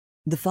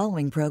The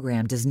following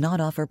program does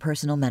not offer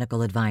personal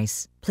medical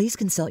advice. Please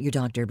consult your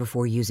doctor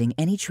before using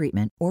any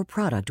treatment or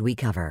product we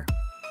cover.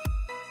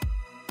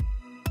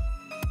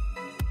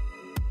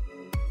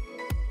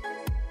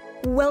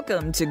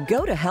 Welcome to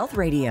Go to Health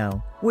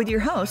Radio with your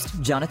host,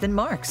 Jonathan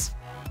Marks.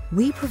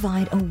 We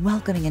provide a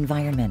welcoming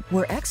environment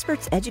where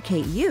experts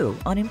educate you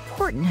on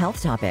important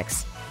health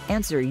topics,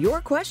 answer your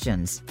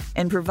questions,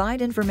 and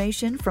provide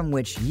information from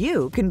which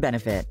you can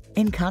benefit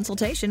in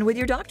consultation with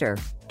your doctor.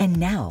 And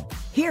now,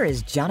 here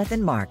is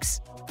Jonathan Marks.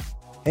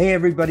 Hey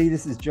everybody,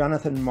 this is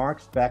Jonathan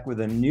Marks back with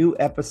a new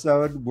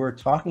episode. We're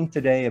talking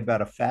today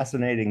about a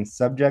fascinating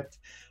subject,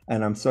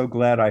 and I'm so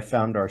glad I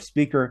found our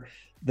speaker.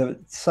 The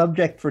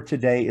subject for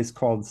today is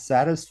called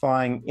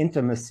Satisfying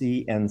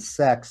Intimacy and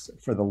Sex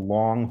for the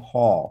Long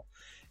Haul.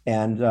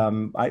 And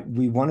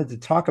we wanted to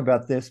talk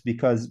about this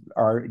because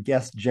our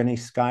guest, Jenny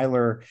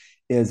Schuyler,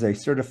 is a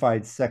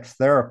certified sex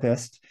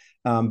therapist,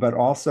 but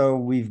also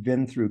we've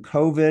been through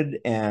COVID,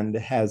 and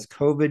has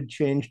COVID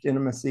changed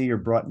intimacy or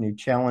brought new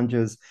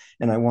challenges?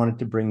 And I wanted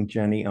to bring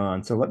Jenny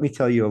on. So let me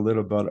tell you a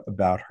little bit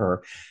about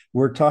her.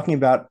 We're talking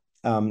about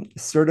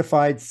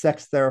certified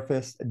sex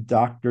therapist,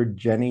 Dr.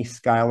 Jenny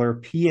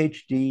Schuyler,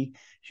 PhD.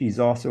 She's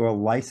also a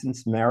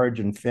licensed marriage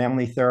and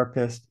family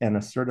therapist and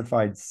a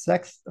certified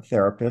sex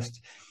therapist.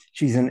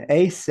 She's an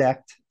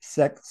AASECT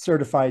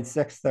certified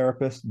sex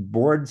therapist,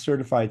 board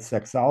certified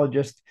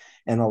sexologist,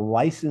 and a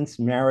licensed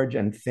marriage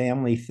and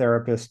family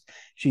therapist.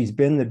 She's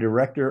been the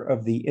director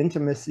of the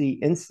Intimacy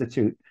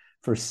Institute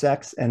for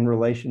Sex and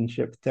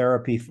Relationship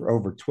Therapy for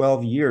over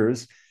 12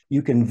 years.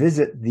 You can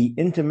visit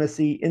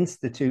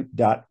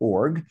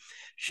theintimacyinstitute.org.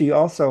 She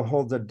also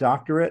holds a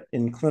doctorate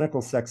in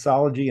clinical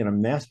sexology and a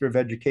master of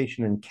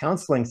education in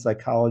counseling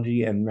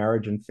psychology and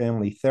marriage and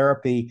family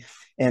therapy.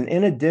 And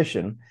in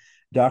addition,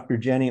 Dr.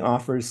 Jenny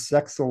offers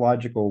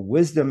sexological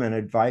wisdom and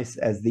advice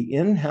as the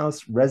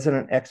in-house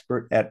resident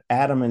expert at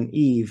Adam and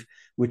Eve,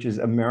 which is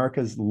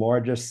America's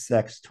largest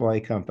sex toy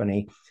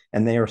company.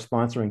 And they are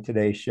sponsoring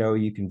today's show.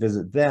 You can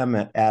visit them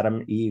at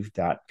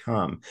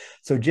adameve.com.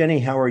 So Jenny,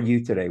 how are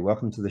you today?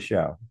 Welcome to the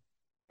show.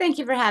 Thank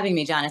you for having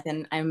me,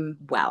 Jonathan. I'm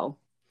well.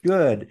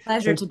 Good.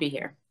 Pleasure to be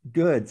here.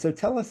 Good. So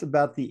tell us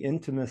about the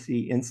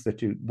Intimacy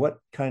Institute. What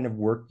kind of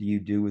work do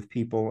you do with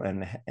people,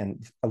 and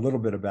a little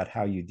bit about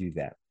how you do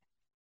that?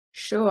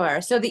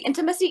 Sure. So the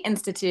Intimacy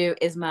Institute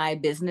is my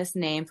business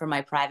name for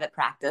my private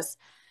practice.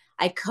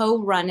 I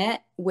co-run it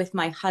with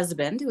my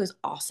husband, who is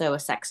also a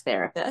sex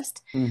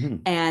therapist. Mm-hmm.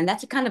 And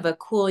that's a kind of a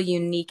cool,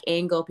 unique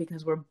angle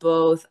because we're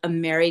both a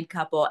married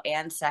couple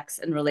and sex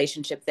and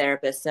relationship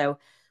therapists. So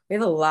we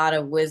have a lot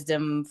of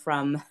wisdom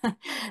from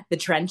the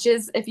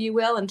trenches, if you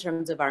will, in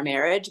terms of our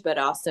marriage, but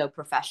also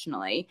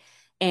professionally.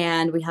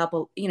 And we help,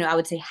 I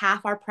would say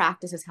half our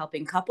practice is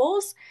helping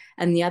couples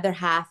and the other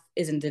half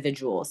is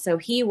individuals. So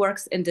he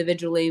works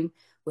individually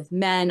with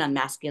men on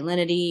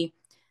masculinity,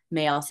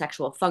 male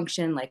sexual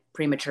function, like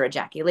premature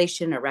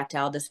ejaculation,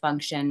 erectile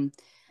dysfunction,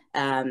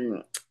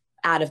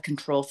 out of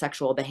control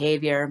sexual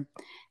behavior,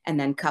 and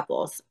then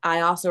couples.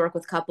 I also work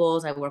with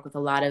couples. I work with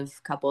a lot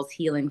of couples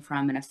healing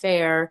from an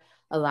affair,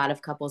 a lot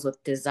of couples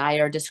with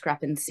desire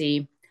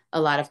discrepancy, a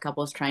lot of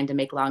couples trying to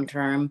make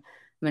long-term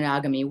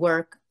monogamy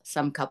work,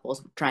 some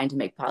couples trying to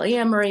make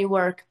polyamory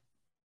work.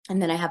 And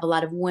then I have a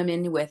lot of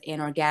women with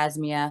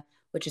anorgasmia,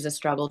 which is a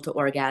struggle to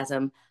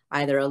orgasm,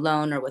 either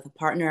alone or with a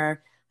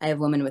partner. I have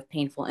women with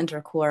painful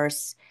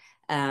intercourse.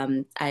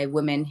 I have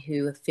women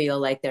who feel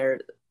like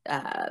their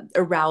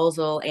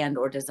arousal and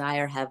or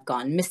desire have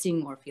gone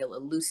missing or feel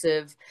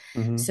elusive.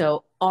 Mm-hmm.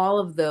 So all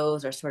of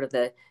those are sort of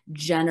the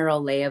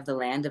general lay of the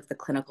land of the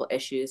clinical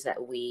issues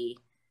that we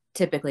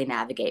typically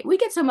navigate. We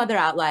get some other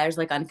outliers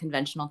like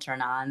unconventional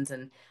turn-ons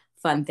and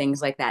fun things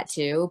like that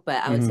too.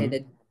 But I would say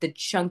that the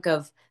chunk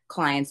of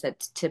clients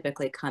that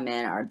typically come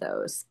in are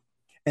those.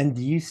 And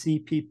do you see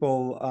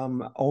people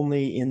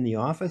only in the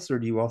office, or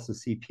do you also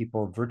see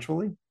people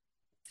virtually?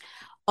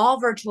 All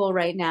virtual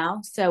right now.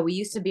 So we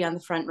used to be on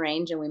the Front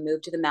Range and we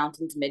moved to the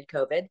mountains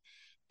mid-COVID,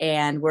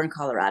 and we're in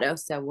Colorado.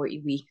 So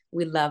we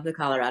love the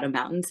Colorado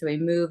mountains. So we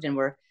moved and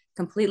we're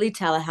completely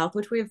telehealth,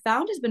 which we have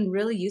found has been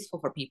really useful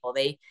for people.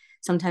 They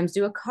sometimes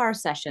do a car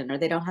session, or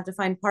they don't have to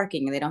find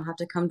parking and they don't have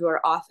to come to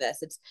our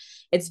office.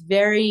 It's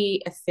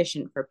very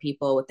efficient for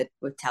people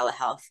with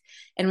telehealth.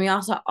 And we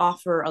also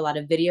offer a lot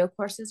of video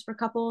courses for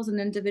couples and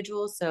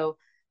individuals. So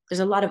there's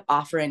a lot of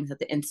offerings that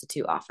the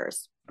Institute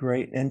offers.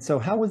 Great. And so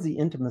how was the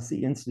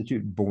Intimacy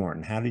Institute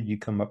born? How did you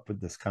come up with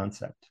this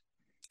concept?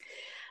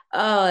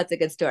 Oh, that's a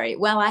good story.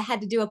 Well, I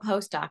had to do a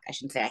postdoc. I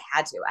shouldn't say I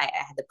had to. I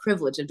had the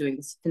privilege of doing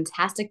this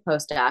fantastic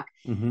postdoc.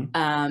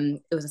 Mm-hmm.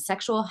 It was a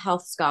sexual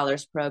health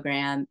scholars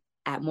program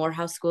at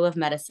Morehouse School of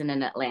Medicine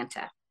in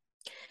Atlanta.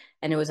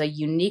 And it was a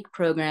unique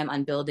program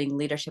on building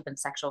leadership and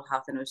sexual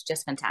health. And it was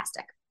just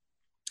fantastic.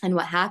 And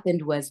what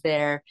happened was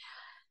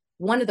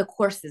one of the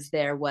courses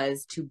there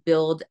was to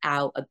build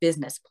out a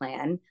business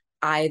plan,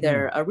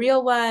 either a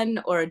real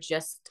one or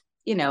just,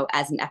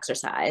 as an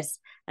exercise.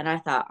 And I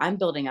thought, I'm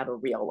building out a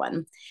real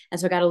one. And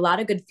so I got a lot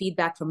of good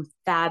feedback from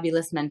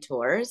fabulous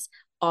mentors,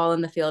 all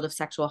in the field of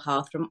sexual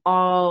health from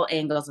all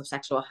angles of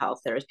sexual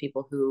health. There's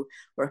people who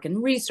work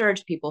in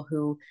research, people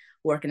who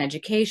work in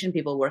education,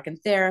 people work in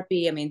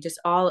therapy. I mean, just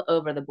all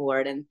over the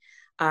board. And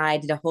I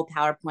did a whole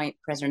PowerPoint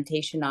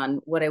presentation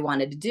on what I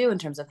wanted to do in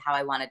terms of how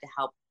I wanted to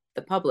help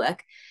the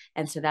public.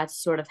 And so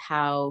that's sort of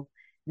how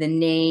the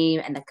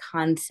name and the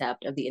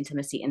concept of the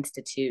Intimacy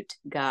Institute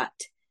got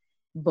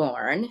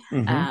born,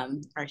 or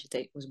I should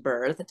say was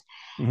birthed.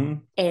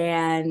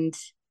 And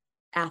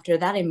after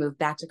that, I moved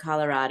back to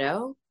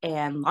Colorado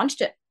and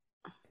launched it.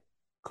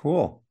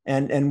 Cool.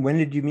 And when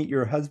did you meet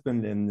your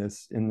husband in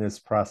this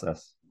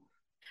process?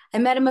 I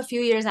met him a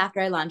few years after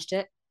I launched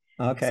it.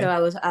 Okay. So I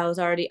was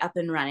already up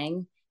and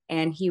running,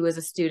 and he was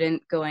a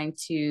student going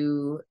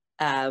to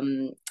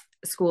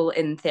school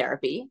in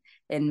therapy,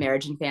 in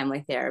marriage and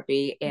family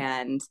therapy,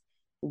 and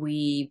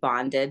we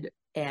bonded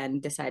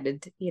and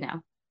decided,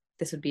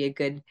 this would be a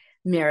good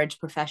marriage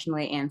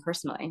professionally and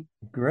personally.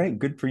 Great.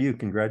 Good for you.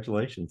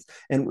 Congratulations.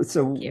 And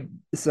so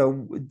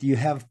do you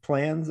have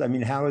plans? I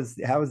mean, how has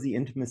the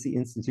Intimacy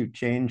Institute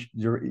changed,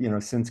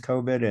 since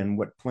COVID, and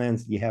what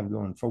plans do you have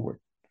going forward?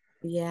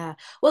 Yeah.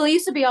 Well, it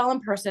used to be all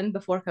in person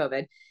before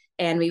COVID,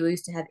 and we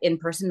used to have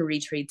in-person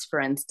retreats, for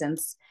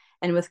instance.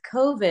 And with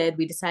COVID,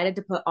 we decided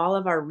to put all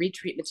of our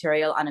retreat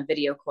material on a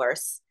video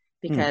course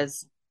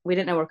because we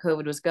didn't know where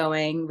COVID was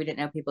going. We didn't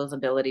know people's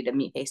ability to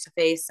meet face to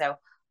face. So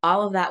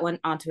all of that went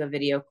onto a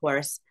video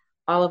course.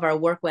 All of our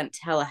work went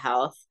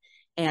telehealth.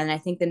 And I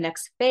think the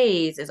next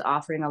phase is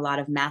offering a lot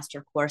of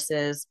master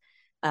courses,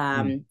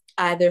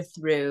 either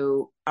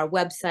through our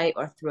website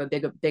or through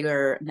a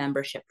bigger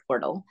membership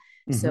portal.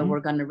 So we're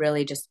going to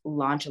really just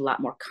launch a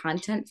lot more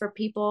content for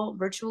people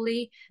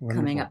virtually.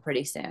 Wonderful. Coming up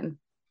pretty soon.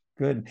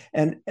 Good.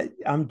 And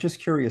I'm just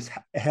curious,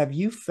 have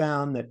you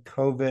found that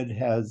COVID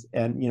has,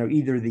 and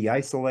either the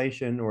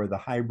isolation or the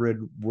hybrid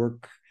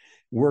work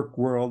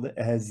world,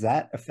 has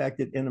that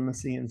affected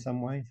intimacy in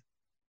some ways?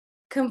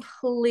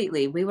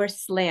 Completely. We were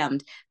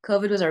slammed.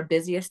 COVID was our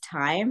busiest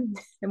time.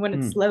 And when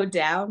it slowed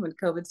down, when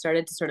COVID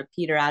started to sort of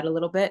peter out a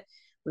little bit,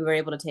 we were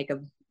able to take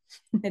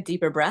a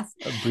deeper breath,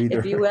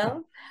 if you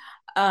will.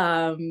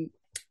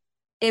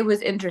 It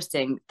was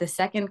interesting. The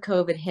second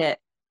COVID hit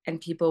and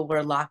people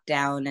were locked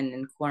down and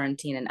in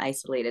quarantine and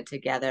isolated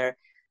together,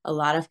 a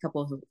lot of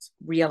couples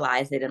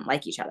realized they didn't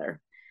like each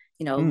other.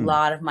 A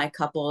lot of my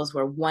couples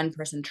where one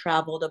person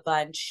traveled a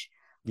bunch,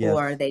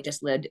 or they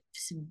just lived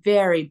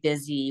very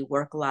busy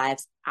work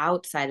lives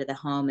outside of the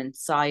home and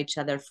saw each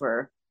other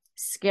for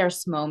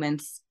scarce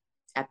moments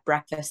at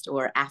breakfast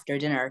or after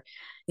dinner.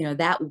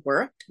 That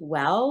worked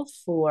well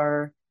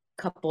for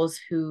couples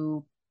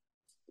who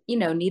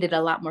needed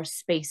a lot more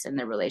space in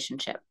their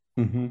relationship.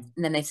 And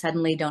then they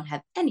suddenly don't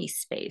have any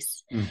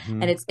space.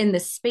 And it's in the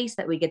space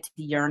that we get to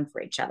yearn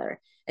for each other.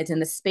 It's in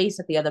the space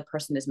that the other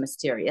person is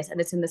mysterious.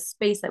 And it's in the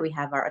space that we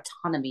have our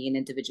autonomy and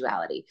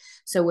individuality.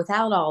 So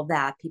without all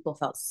that, people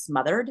felt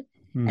smothered.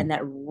 And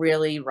that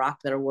really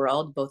rocked their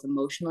world, both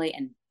emotionally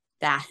and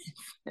that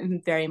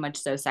very much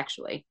so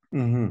sexually.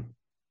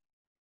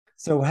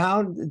 So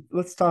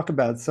let's talk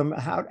about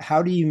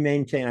how do you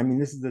maintain, I mean,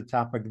 this is the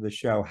topic of the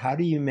show. How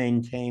do you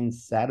maintain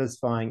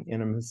satisfying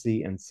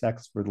intimacy and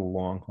sex for the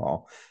long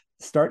haul?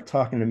 Start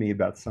talking to me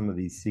about some of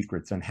these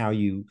secrets and how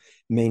you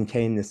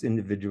maintain this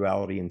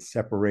individuality and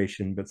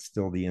separation, but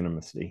still the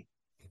intimacy.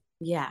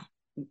 Yeah,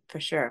 for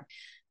sure.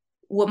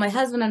 What my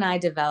husband and I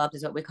developed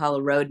is what we call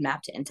a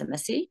roadmap to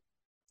intimacy.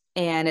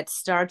 And it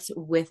starts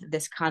with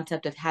this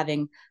concept of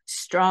having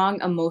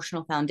strong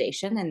emotional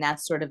foundation. And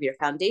that's sort of your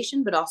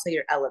foundation, but also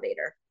your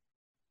elevator.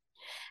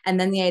 And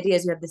then the idea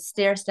is you have the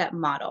stair-step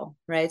model,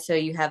 right? So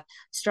you have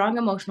strong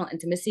emotional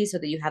intimacy so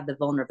that you have the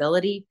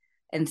vulnerability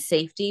and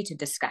safety to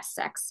discuss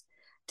sex,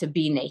 to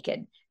be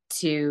naked,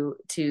 to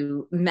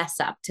mess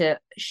up, to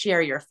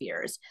share your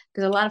fears.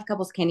 Because a lot of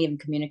couples can't even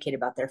communicate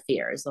about their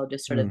fears. They'll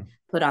just sort of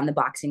put on the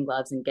boxing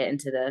gloves and get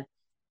into the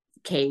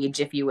cage,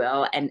 if you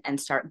will, and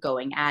start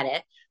going at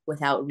it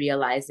without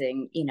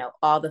realizing,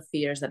 all the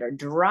fears that are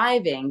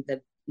driving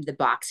the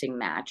boxing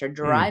match or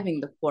driving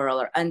the quarrel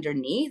are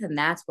underneath. And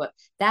that's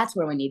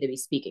where we need to be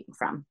speaking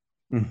from.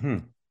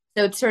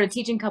 So it's sort of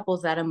teaching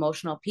couples that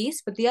emotional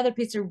piece, but the other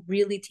piece to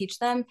really teach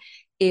them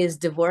is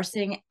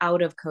divorcing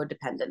out of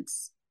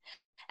codependence.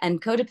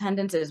 And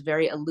codependence is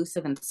very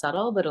elusive and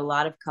subtle, but a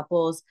lot of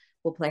couples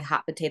will play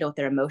hot potato with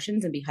their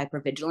emotions and be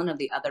hypervigilant of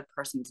the other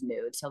person's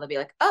mood. So they'll be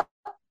like, oh,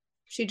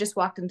 she just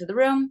walked into the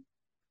room.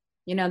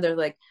 They're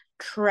like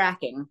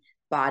tracking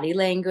body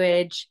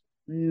language,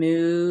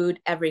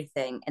 mood,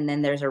 everything. And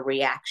then there's a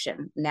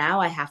reaction. Now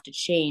I have to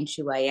change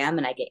who I am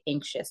and I get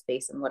anxious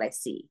based on what I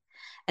see,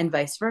 and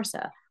vice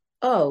versa.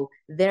 Oh,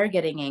 they're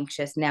getting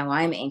anxious. Now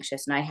I'm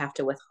anxious and I have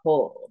to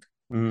withhold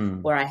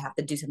or I have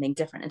to do something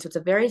different. And so it's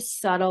a very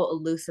subtle,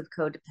 elusive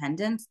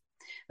codependence,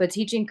 but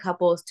teaching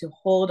couples to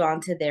hold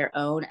on to their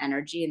own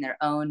energy and their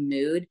own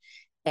mood.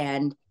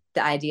 And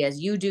the idea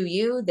is you do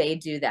you, they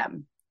do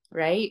them.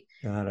 Right.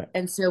 Got it.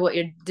 And so what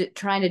you're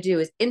trying to do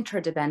is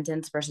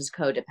interdependence versus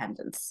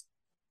codependence.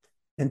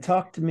 And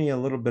talk to me a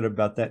little bit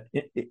about that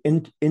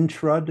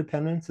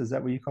intradependence. Is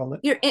that what you call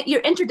it? You're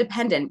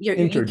interdependent. You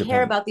care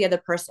Interdependent. about the other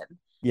person,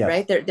 Yes.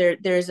 right?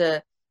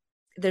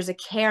 There's a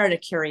care and a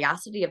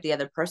curiosity of the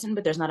other person,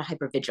 but there's not a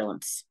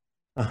hypervigilance.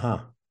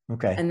 Uh-huh.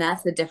 Okay. And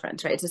that's the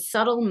difference, right? It's a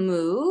subtle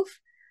move.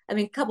 I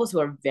mean, couples who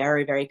are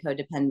very, very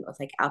codependent with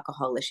like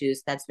alcohol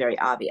issues, that's very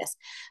obvious.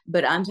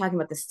 But I'm talking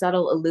about the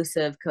subtle,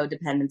 elusive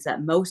codependence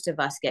that most of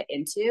us get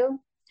into.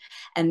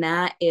 And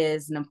that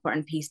is an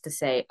important piece to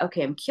say,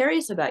 okay, I'm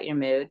curious about your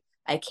mood.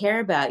 I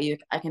care about you.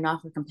 I can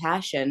offer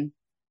compassion,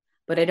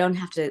 but I don't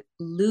have to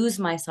lose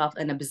myself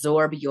and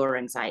absorb your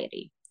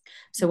anxiety.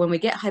 So when we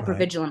get Right.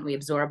 hypervigilant, we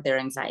absorb their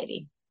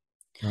anxiety.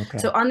 So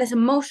Okay. on this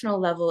emotional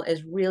level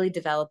is really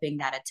developing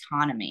that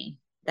autonomy,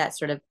 that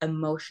sort of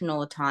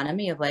emotional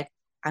autonomy of like,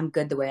 I'm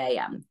good the way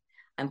I am.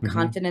 I'm Hmm.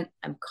 confident,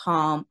 I'm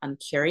calm, I'm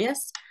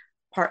curious.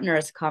 Partner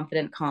is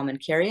confident, calm,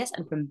 and curious.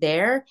 And from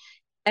there,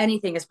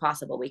 anything is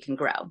possible. We can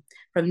grow.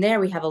 From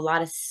there, we have a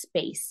lot of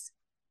space,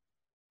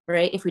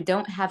 right? If we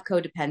don't have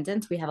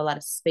codependence, we have a lot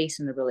of space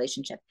in the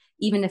relationship,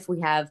 even if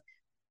we have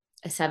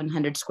a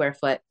 700 square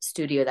foot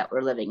studio that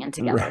we're living in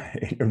together,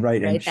 Right.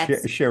 Right. And right?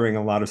 That's sharing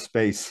a lot of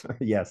space.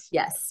 Yes.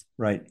 yes,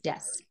 Right.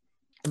 yes.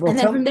 Well, And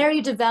then tell. from there,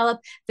 you develop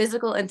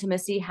physical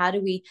intimacy. How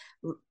do we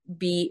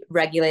be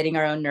regulating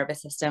our own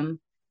nervous system?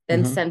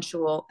 Then Mhm.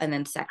 sensual, and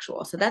then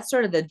sexual. So that's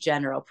sort of the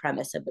general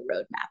premise of the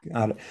roadmap.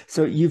 Got it.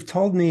 So you've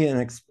told me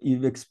and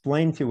you've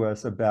explained to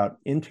us about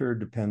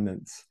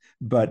interdependence,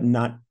 but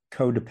not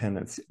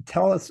codependence.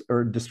 Tell us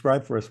or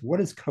describe for us, what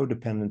does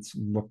codependence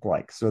look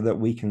like so that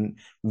we can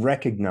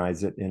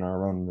recognize it in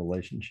our own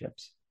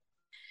relationships?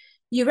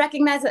 You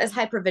recognize it as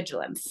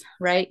hypervigilance,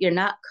 right? You're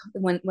not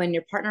when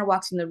your partner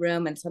walks in the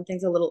room and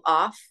something's a little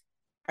off.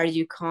 Are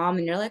you calm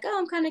and you're like, oh,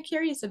 I'm kind of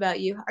curious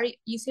about you.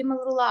 You seem a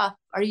little off.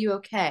 Are you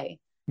okay?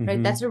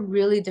 Right? That's Hmm. a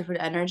really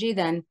different energy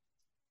than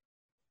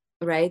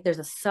right. There's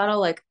a subtle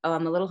like, oh,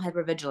 I'm a little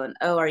hypervigilant.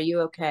 Oh, are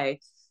you okay?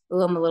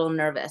 Oh, I'm a little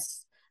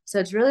nervous. So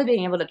it's really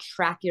being able to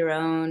track your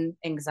own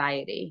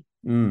anxiety.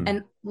 Mm.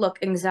 And look,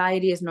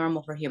 anxiety is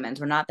normal for humans.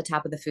 We're not the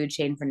top of the food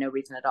chain for no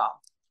reason at all.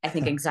 I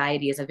think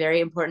anxiety is a very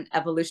important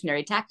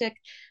evolutionary tactic.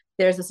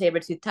 There's a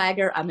saber-toothed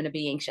tiger. I'm going to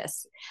be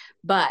anxious.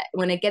 But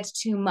when it gets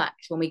too much,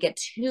 when we get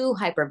too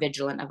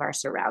hypervigilant of our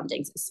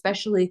surroundings,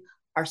 especially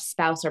our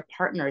spouse or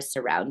partner's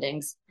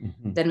surroundings,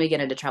 Hmm. then we get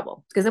into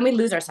trouble because then we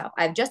lose ourselves.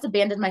 I've just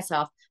abandoned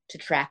myself to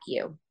track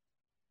you.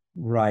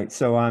 Right.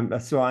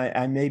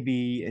 I may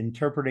be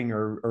interpreting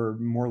or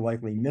more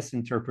likely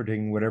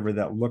misinterpreting whatever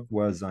that look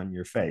was on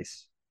your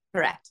face.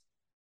 Correct.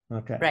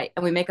 Okay. Right.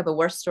 And we make up a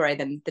worse story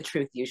than the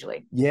truth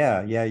usually.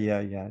 Yeah, yeah, yeah,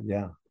 yeah,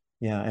 yeah,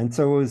 yeah. And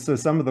so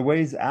some of the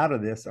ways out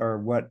of this are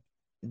what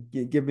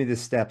give me the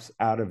steps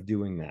out of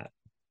doing that.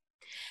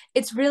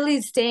 It's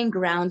really staying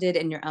grounded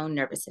in your own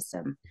nervous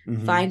system,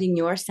 Hmm. finding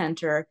your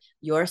center,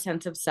 your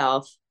sense of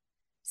self,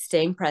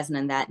 staying present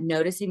in that,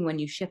 noticing when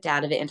you shift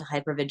out of it into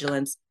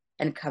hypervigilance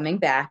and coming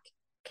back,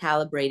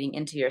 calibrating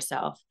into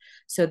yourself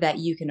so that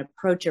you can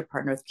approach your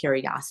partner with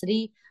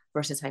curiosity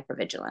versus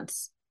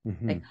hypervigilance.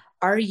 Like, Hmm.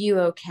 are you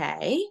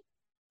okay?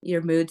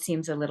 Your mood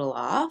seems a little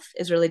off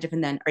is really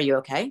different than, are you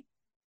okay?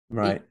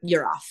 Right,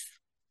 You're off.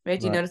 Right?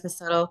 Do you right. notice the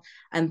subtle?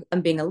 I'm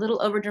being a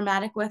little over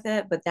dramatic with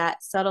it, but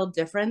that subtle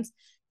difference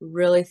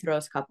really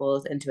throws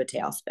couples into a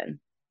tailspin.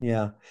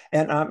 Yeah.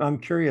 And I'm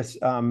curious,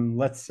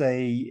 let's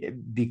say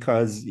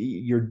because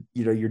you're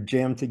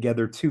jammed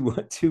together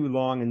too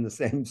long in the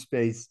same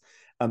space,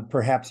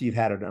 perhaps you've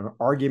had an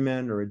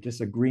argument or a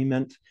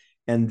disagreement,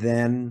 and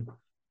then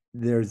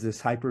there's this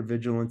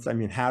hypervigilance. I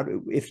mean,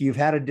 if you've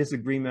had a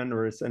disagreement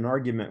or it's an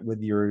argument with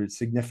your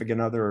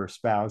significant other or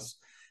spouse,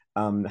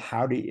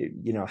 how do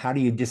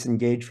you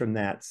disengage from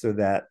that so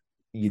that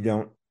you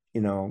don't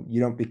you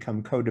don't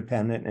become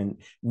codependent and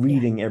Yeah,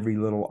 reading every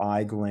little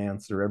eye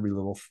glance or every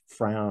little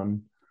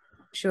frown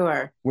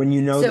sure.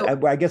 when So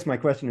I guess my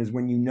question is,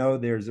 when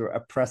there's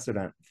a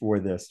precedent for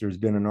this, there's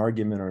been an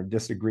argument or a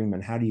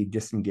disagreement, how do you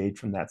disengage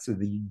from that so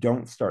that you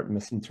don't start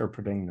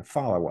misinterpreting the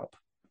follow-up?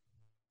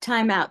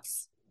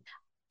 timeouts.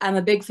 I'm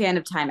a big fan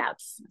of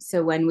timeouts.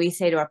 So when we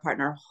say to our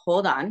partner,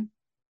 hold on,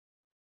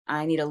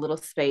 I need a little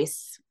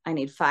space. I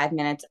need 5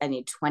 minutes. I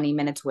need 20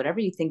 minutes, whatever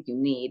you think you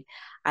need.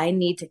 I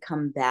need to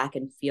come back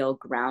and feel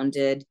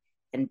grounded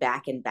and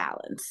back in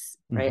balance,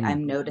 right? Mm-hmm.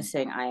 I'm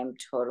noticing I am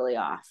totally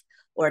off.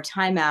 Or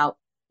timeout,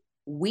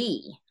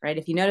 right?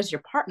 If you notice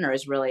your partner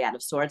is really out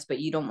of sorts, but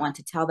you don't want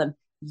to tell them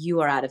you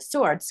are out of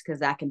sorts because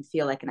that can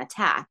feel like an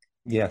attack,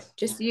 Yes.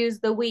 just use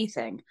the we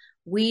thing.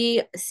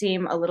 We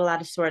seem a little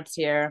out of sorts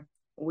here.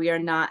 We are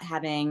not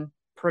having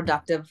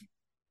productive,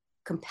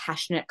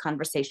 compassionate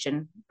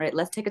conversation, right?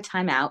 Let's take a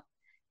time out,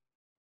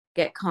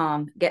 get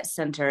calm, get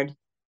centered,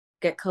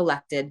 get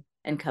collected,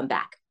 and come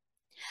back.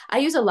 I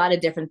use a lot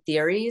of different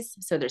theories.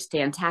 So there's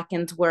Stan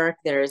Tatkin's work,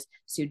 there's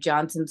Sue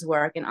Johnson's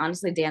work, and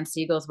honestly, Dan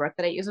Siegel's work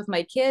that I use with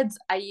my kids,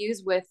 I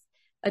use with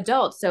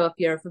adults. So if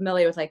you're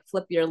familiar with like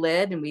Flip Your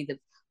Lid, and we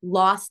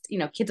lost,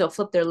 kids will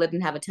flip their lid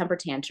and have a temper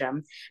tantrum.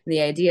 And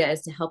the idea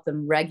is to help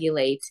them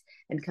regulate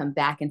and come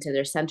back into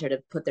their center,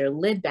 to put their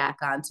lid back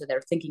on so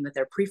they're thinking with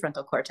their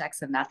prefrontal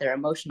cortex and not their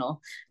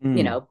emotional,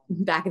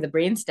 back of the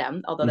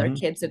brainstem, although they're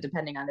kids, so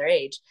depending on their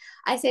age.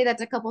 I say that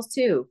to couples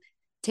too.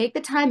 Take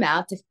the time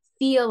out to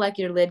feel like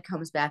your lid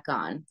comes back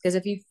on. Because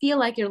if you feel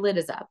like your lid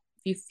is up,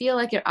 if you feel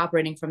like you're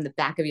operating from the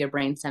back of your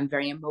brainstem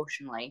very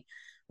emotionally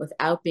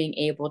without being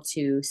able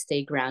to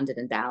stay grounded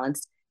and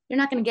balanced, you're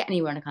not going to get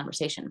anywhere in a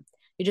conversation.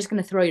 You're just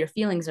going to throw your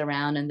feelings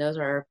around, and those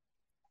are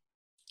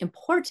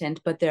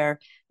important, but they're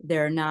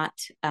not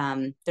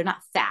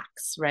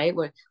facts, right?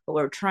 What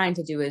we're trying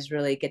to do is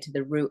really get to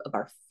the root of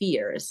our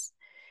fears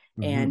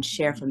and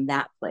share from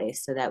that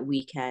place, so that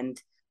we can,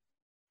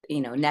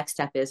 next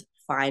step is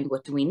find,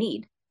 what do we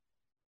need,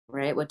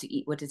 right? What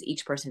does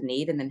each person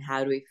need? And then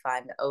how do we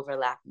find the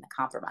overlap and the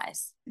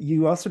compromise?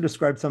 You also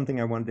described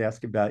something I wanted to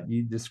ask about.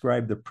 You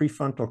described the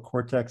prefrontal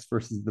cortex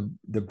versus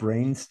the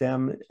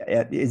brainstem.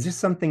 Is this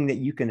something that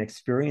you can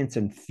experience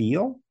and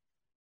feel?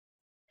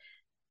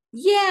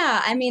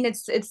 Yeah, I mean,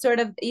 it's sort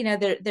of,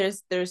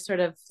 there's sort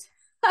of,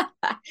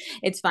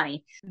 it's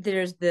funny.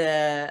 There's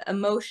the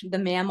the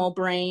mammal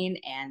brain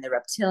and the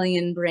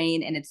reptilian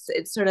brain. And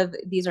it's sort of,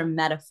 these are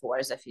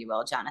metaphors, if you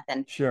will,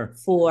 Jonathan, sure,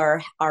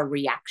 for our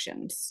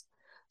reactions.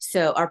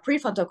 So our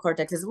prefrontal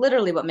cortex is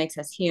literally what makes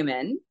us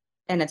human.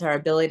 And it's our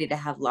ability to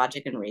have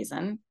logic and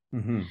reason.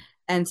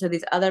 And so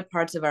these other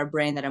parts of our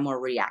brain that are more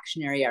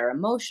reactionary, are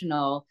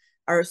emotional,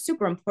 are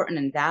super important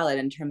and valid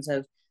in terms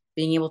of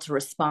being able to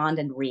respond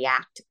and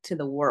react to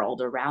the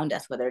world around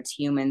us, whether it's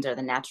humans or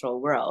the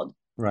natural world.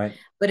 Right.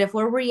 But if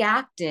we're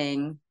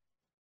reacting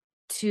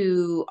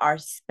to our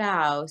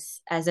spouse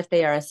as if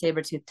they are a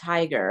saber-toothed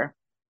tiger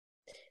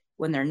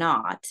when they're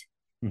not,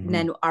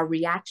 then our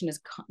reaction is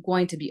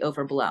going to be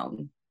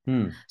overblown.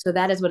 So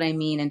that is what I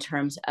mean in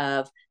terms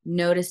of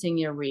noticing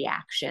your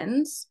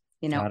reactions.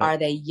 Are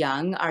they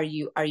young? Are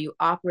you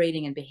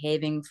operating and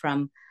behaving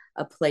from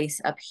a place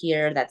up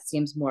here that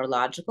seems more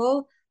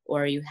logical?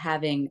 Or are you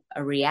having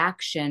a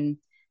reaction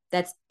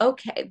that's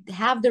okay?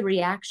 Have the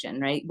reaction,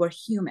 right? We're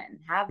human.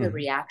 Have the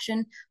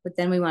reaction, but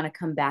then we want to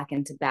come back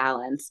into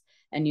balance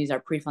and use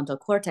our prefrontal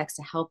cortex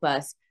to help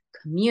us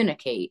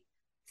communicate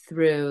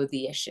through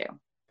the issue.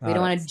 We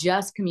don't want to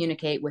just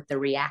communicate with the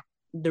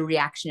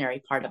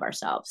reactionary part of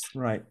ourselves.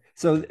 Right.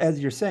 So as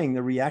you're saying,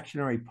 the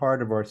reactionary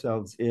part of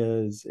ourselves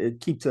it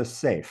keeps us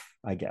safe,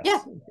 I guess. Yeah,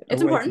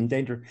 it's important. From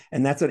danger.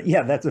 And that's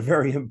a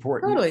very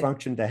important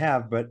function to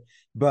have, but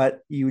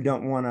you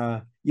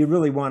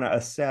really want to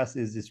assess,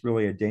 is this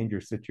really a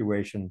dangerous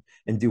situation?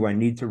 And do I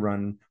need to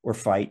run or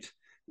fight?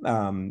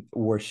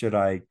 Or should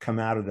I come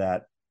out of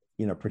that,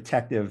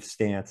 protective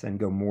stance and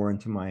go more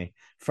into my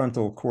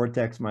frontal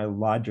cortex, my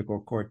logical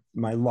part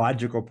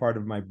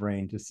of my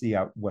brain, to see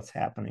out what's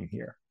happening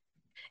here?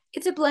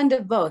 It's a blend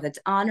of both. It's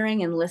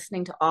honoring and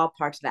listening to all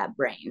parts of that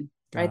brain,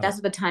 right? That's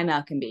what the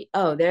timeout can be.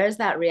 Oh, there's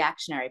that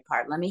reactionary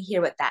part. Let me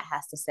hear what that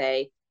has to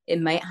say.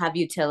 It might have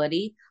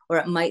utility, or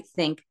it might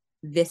think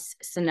this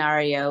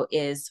scenario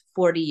is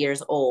 40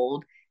 years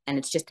old and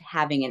it's just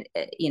having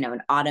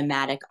an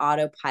automatic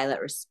autopilot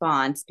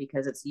response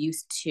because it's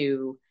used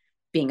to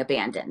being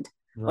abandoned,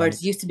 or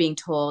it's used to being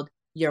told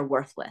you're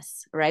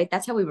worthless, right?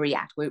 That's how we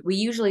react. We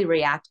usually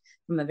react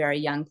from a very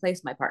young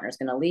place. My partner's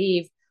going to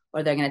leave,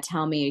 or they're going to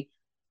tell me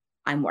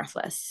I'm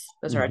worthless.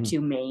 Those are our two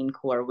main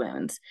core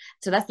wounds.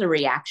 So that's the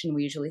reaction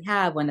we usually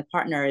have when the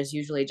partner is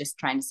usually just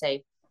trying to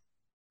say,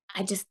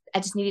 I just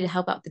need you to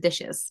help out with the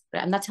dishes.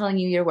 But I'm not telling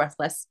you you're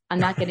worthless. I'm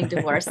not getting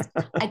divorced.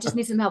 I just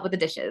need some help with the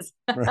dishes.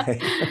 Right.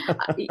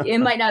 It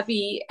might not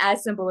be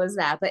as simple as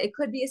that, but it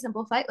could be a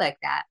simple fight like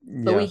that.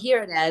 But we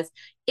hear it as,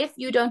 if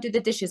you don't do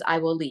the dishes, I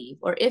will leave.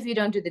 Or if you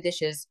don't do the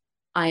dishes,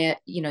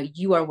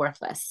 you are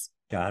worthless.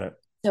 Got it.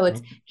 So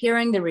it's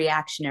hearing the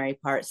reactionary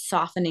part,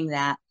 softening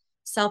that,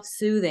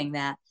 self-soothing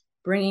that,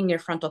 bringing your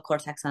frontal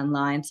cortex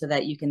online so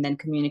that you can then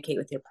communicate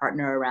with your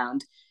partner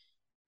around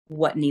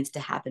what needs to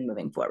happen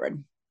moving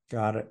forward.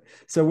 Got it.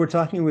 So we're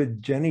talking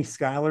with Jenny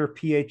Schuyler,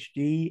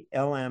 PhD,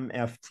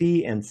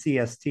 LMFT, and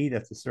CST.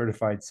 That's a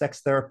certified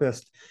sex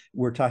therapist.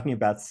 We're talking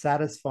about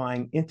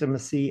satisfying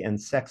intimacy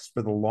and sex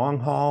for the long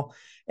haul.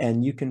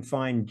 And you can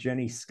find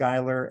Jenny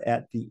Schuyler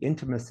at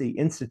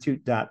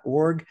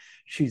theintimacyinstitute.org.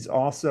 She's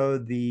also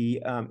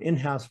the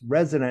in-house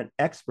resident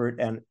expert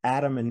at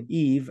Adam and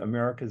Eve,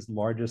 America's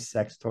largest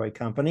sex toy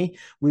company.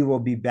 We will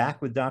be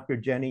back with Dr.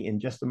 Jenny in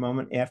just a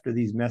moment after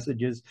these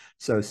messages.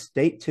 So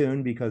stay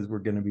tuned, because we're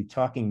going to be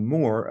talking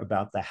more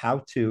about the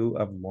how-to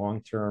of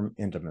long-term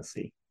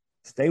intimacy.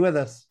 Stay with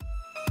us.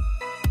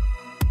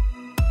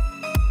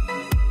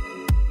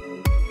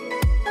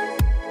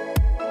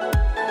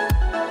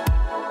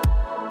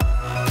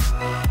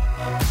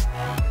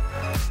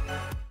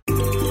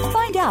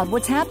 Find out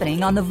what's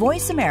happening on the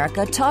Voice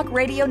America Talk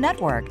Radio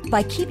Network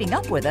by keeping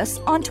up with us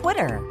on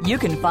Twitter. You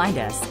can find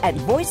us at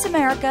Voice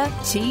America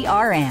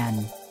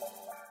TRN.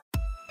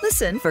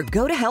 Listen for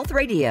Go to Health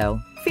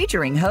Radio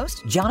featuring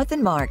host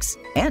Jonathan Marks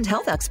and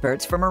health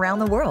experts from around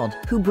the world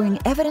who bring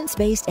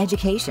evidence-based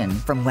education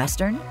from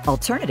Western,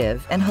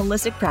 alternative, and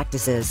holistic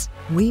practices.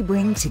 We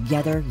bring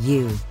together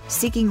you,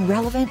 seeking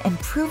relevant and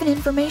proven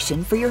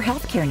information for your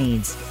healthcare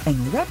needs,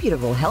 and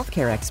reputable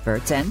healthcare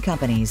experts and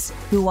companies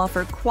who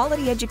offer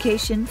quality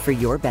education for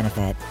your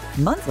benefit.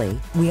 Monthly,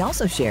 we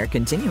also share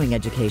continuing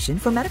education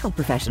for medical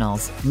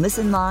professionals.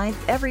 Listen live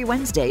every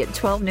Wednesday at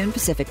 12 noon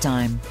Pacific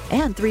Time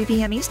and 3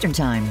 p.m. Eastern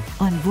Time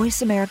on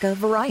Voice America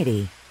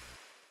Variety.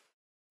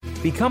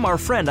 Become our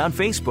friend on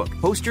Facebook.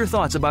 Post your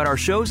thoughts about our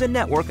shows and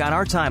network on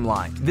our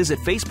timeline. Visit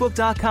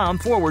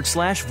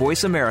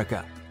facebook.com/Voice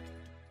America.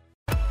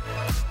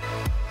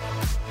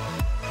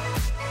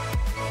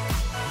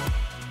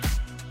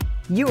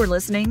 You are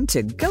listening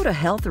to Go to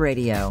Health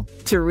Radio.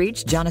 To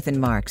reach Jonathan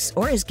Marks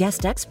or his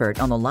guest expert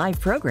on the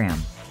live program,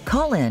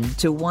 call in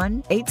to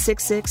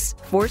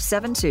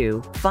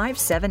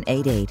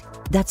 1-866-472-5788.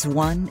 That's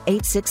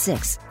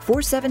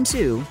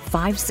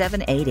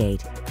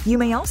 1-866-472-5788. You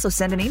may also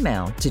send an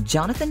email to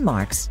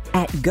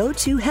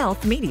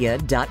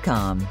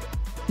jonathanmarks@gotohealthmedia.com.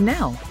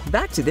 Now,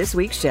 back to this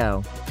week's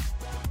show.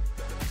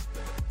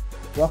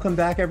 Welcome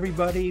back,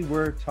 everybody.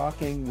 We're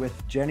talking with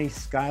Jenny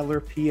Schuyler,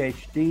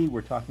 PhD.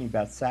 We're talking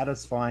about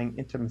satisfying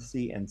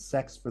intimacy and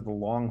sex for the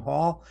long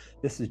haul.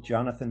 This is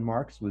Jonathan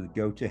Marks with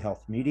Go to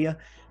Health Media.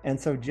 And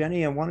so,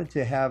 Jenny, I wanted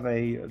to have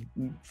a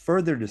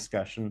further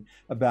discussion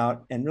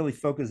about, and really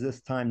focus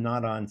this time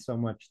not on so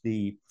much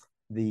the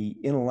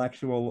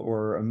intellectual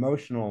or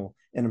emotional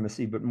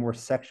intimacy, but more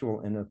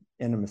sexual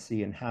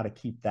intimacy and how to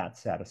keep that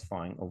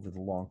satisfying over the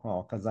long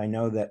haul. Because I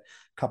know that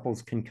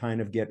couples can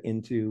kind of get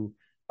into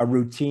a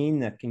routine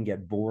that can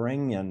get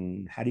boring,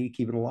 and how do you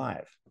keep it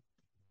alive?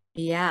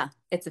 Yeah,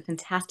 it's a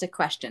fantastic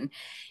question.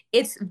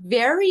 It's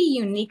very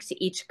unique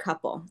to each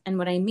couple. And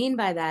what I mean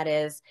by that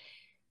is,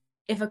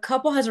 if a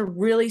couple has a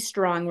really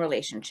strong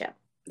relationship,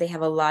 they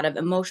have a lot of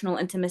emotional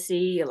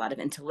intimacy, a lot of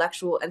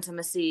intellectual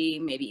intimacy,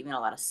 maybe even a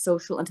lot of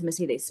social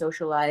intimacy. They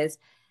socialize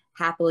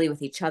happily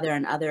with each other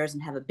and others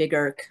and have a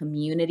bigger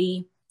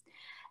community.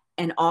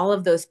 And all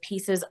of those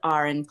pieces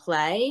are in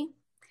play.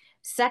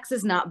 Sex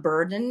is not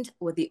burdened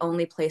with the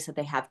only place that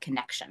they have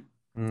connection,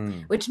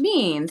 which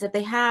means that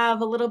they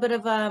have a little bit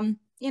of,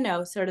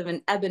 sort of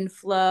an ebb and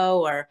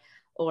flow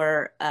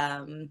or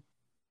a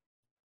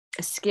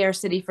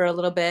scarcity for a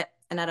little bit.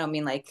 And I don't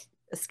mean like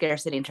a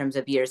scarcity in terms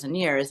of years and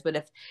years,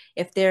 but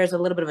if there's a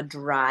little bit of a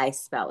dry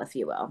spell, if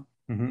you will,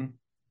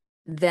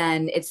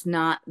 then it's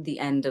not the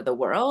end of the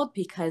world,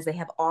 because they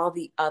have all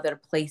the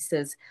other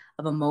places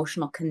of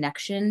emotional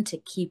connection to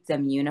keep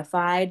them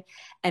unified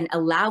and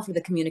allow for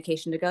the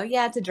communication to go,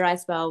 yeah, it's a dry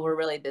spell, we're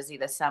really busy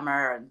this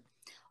summer,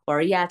 or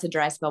yeah, it's a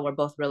dry spell, we're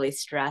both really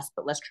stressed,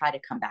 but let's try to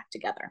come back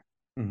together.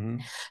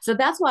 So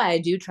that's why I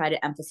do try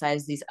to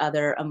emphasize these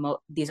other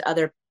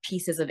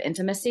pieces of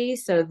intimacy,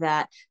 so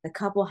that the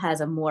couple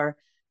has a more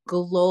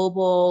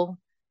global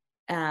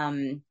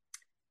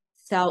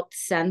felt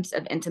sense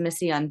of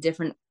intimacy in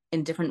different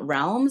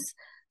realms,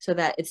 so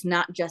that it's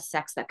not just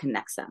sex that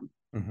connects them.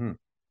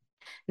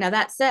 Now,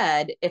 that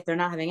said, if they're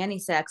not having any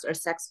sex, or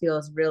sex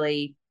feels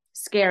really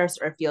scarce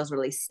or feels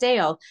really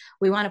stale,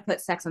 we want to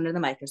put sex under the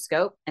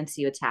microscope and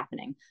see what's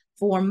happening.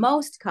 For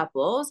most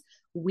couples,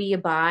 we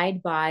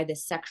abide by the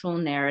sexual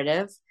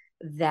narrative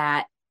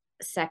that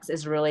sex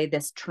is really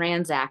this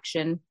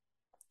transaction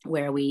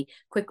where we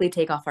quickly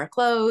take off our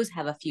clothes,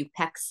 have a few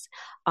pecks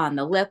on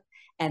the lip,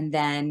 and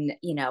then,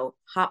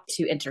 hop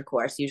to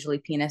intercourse, usually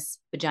penis,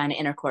 vagina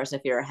intercourse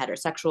if you're a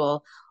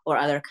heterosexual, or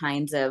other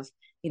kinds of,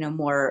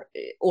 more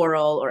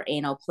oral or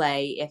anal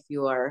play if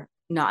you're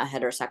not a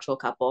heterosexual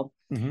couple.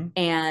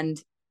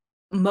 And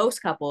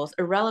most couples,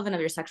 irrelevant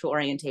of your sexual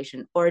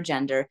orientation or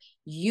gender,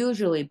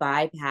 usually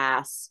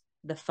bypass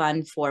the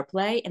fun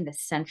foreplay and the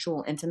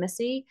sensual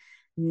intimacy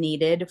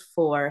needed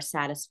for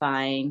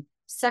satisfying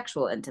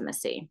sexual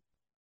intimacy.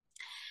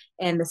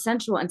 And the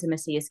sensual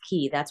intimacy is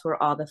key. That's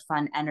where all the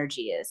fun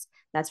energy is.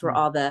 That's where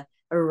all the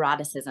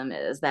eroticism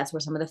is. That's where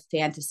some of the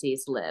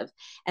fantasies live.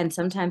 And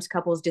sometimes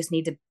couples just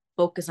need to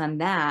focus on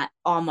that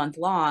all month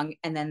long.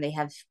 And then they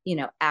have,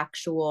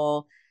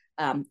 actual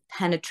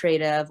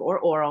penetrative or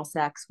oral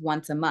sex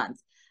once a month.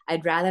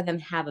 I'd rather them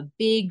have a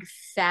big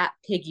fat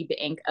piggy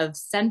bank of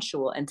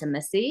sensual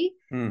intimacy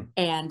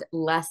and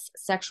less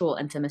sexual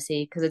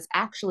intimacy, because it's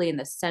actually in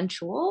the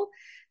sensual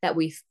that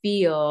we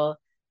feel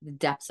the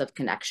depths of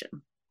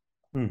connection.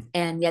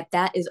 And yet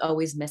that is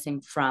always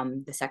missing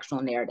from the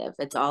sexual narrative.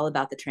 It's all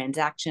about the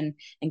transaction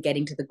and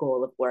getting to the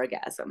goal of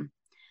orgasm.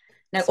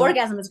 Now,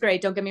 orgasm is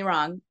great, don't get me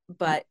wrong,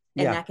 but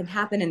that can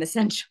happen in the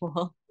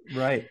sensual.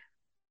 Right.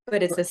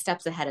 But it's the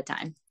steps ahead of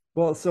time.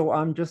 Well, so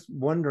I'm just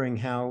wondering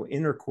how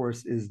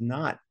intercourse is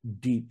not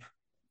deep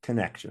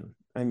connection.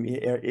 I mean,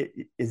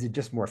 is it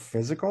just more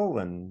physical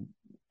and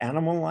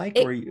animal-like,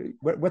 or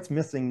what's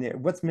missing there?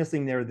 What's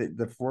missing there that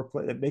the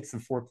foreplay that makes the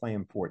foreplay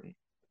important?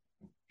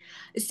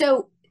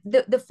 So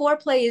the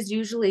foreplay is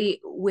usually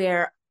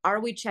where,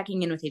 are we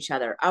checking in with each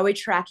other? Are we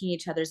tracking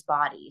each other's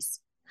bodies?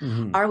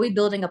 Are we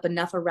building up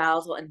enough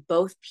arousal in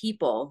both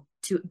people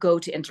to go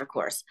to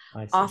intercourse.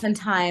 I see.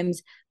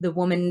 Oftentimes, the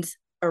woman's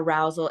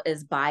arousal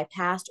is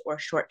bypassed or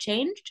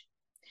shortchanged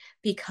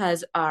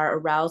because our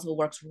arousal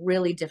works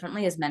really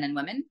differently as men and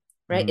women,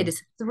 right? It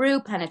is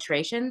through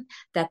penetration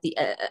that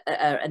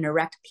an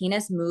erect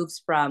penis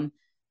moves from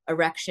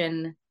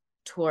erection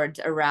towards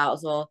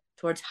arousal,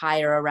 towards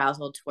higher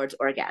arousal, towards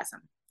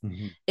orgasm.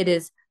 It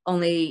is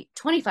only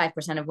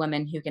 25% of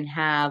women who can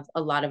have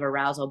a lot of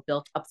arousal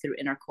built up through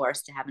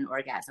intercourse to have an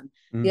orgasm.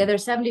 The other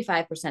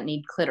 75%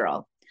 need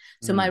clitoral.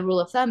 So my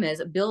rule of thumb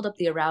is build up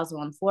the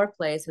arousal in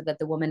foreplay so that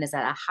the woman is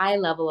at a high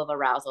level of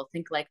arousal.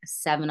 Think like a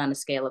 7 on a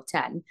scale of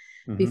 10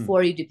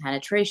 before you do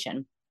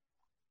penetration.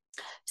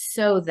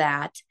 So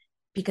that,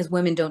 because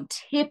women don't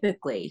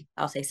typically,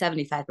 I'll say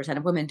 75%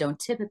 of women don't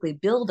typically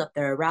build up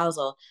their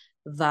arousal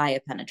via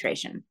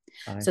penetration.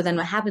 So then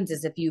what happens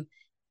is if you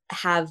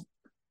have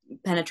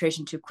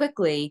penetration too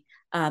quickly,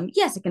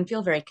 yes, it can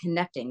feel very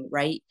connecting,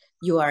 right?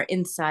 You are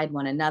inside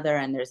one another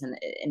and there's an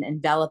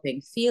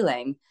enveloping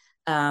feeling.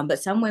 But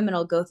some women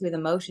will go through the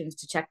motions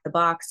to check the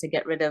box to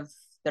get rid of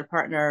their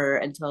partner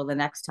until the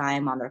next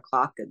time on their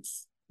clock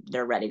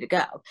they're ready to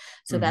go.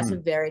 So that's a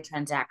very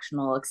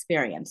transactional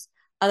experience.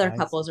 Other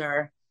couples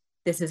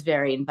this is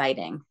very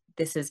inviting.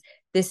 This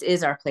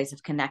is our place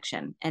of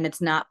connection, and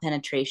it's not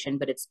penetration,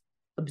 but it's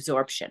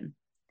absorption,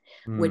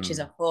 which is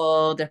a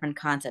whole different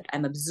concept.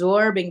 I'm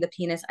absorbing the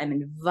penis. I'm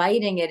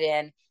inviting it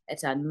in.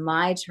 It's on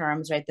my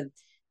terms, right?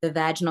 The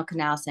vaginal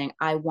canal saying,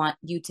 I want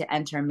you to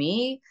enter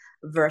me,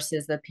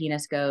 versus the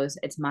penis goes,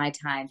 it's my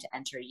time to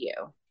enter you.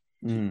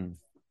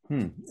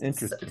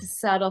 Interesting.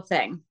 Subtle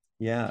thing.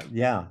 Yeah.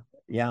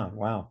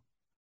 Wow.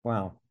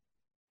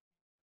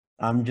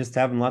 I'm just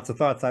having lots of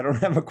thoughts. I don't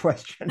have a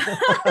question.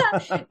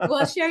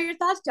 Well, share your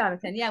thoughts,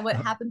 Jonathan. Yeah, what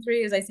happened for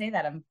you as I say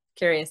that? I'm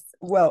curious.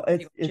 Well,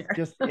 it's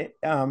just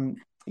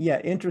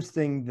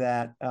interesting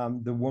that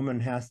the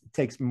woman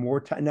takes more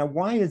time. Now,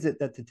 why is it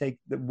that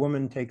the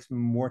woman takes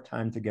more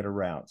time to get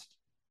aroused?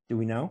 Do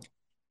we know?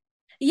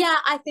 Yeah,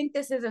 I think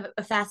this is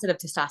a facet of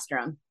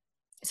testosterone.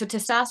 So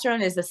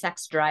testosterone is the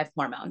sex drive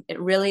hormone.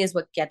 It really is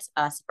what gets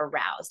us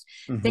aroused.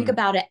 Think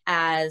about it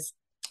as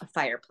a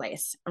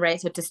fireplace,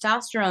 right? So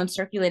testosterone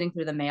circulating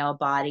through the male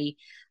body,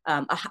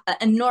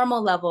 a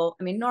normal level.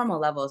 I mean, normal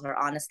levels are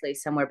honestly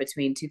somewhere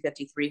between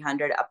 250,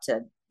 300 up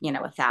to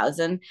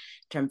 1,000 in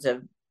terms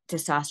of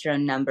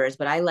testosterone numbers.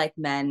 But I like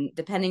men,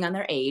 depending on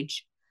their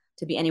age,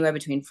 to be anywhere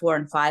between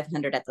 400 and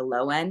 500 at the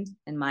low end,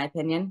 in my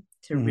opinion,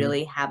 to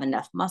really have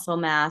enough muscle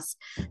mass,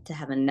 to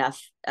have enough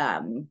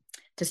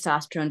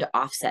testosterone to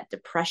offset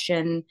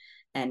depression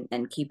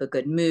and keep a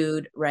good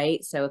mood,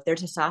 right? So if their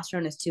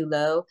testosterone is too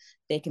low,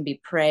 they can be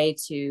prey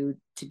to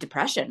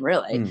depression,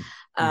 really.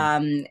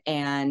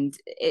 And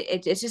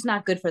it's just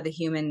not good for the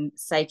human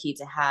psyche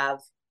to have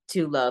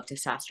too low of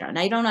testosterone.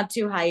 Now, you don't have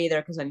too high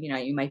either, because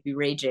you might be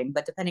raging,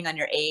 but depending on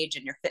your age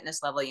and your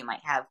fitness level, you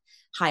might have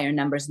higher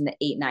numbers in the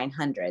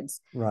 800-900s.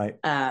 Right.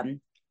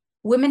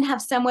 Women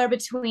have somewhere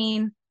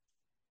between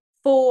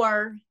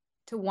 4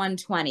 to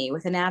 120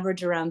 with an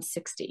average around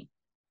 60.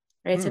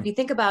 Right. So if you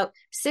think about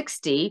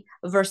 60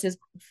 versus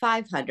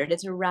 500,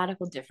 it's a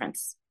radical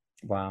difference.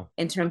 Wow.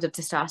 In terms of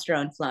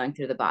testosterone flowing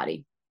through the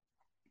body.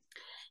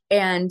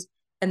 And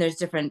there's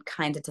different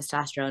kinds of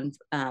testosterone.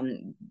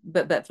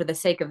 But for the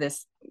sake of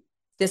this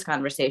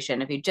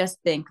conversation, if you just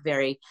think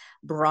very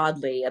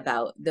broadly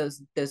about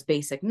those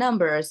basic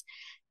numbers,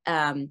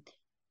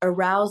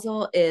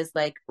 arousal is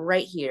like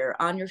right here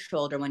on your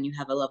shoulder when you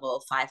have a level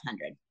of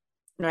 500.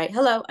 Right.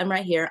 Hello, I'm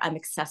right here. I'm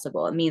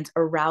accessible. It means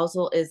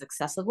arousal is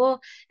accessible.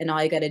 And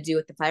all you got to do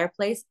with the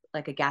fireplace,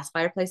 like a gas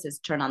fireplace, is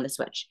turn on the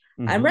switch.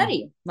 I'm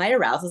ready. My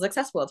arousal is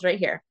accessible. It's right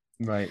here.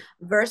 Right.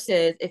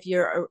 Versus if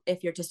your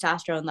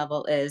testosterone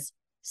level is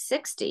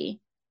 60,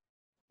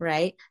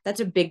 right?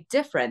 That's a big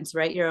difference,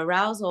 right? Your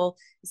arousal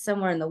is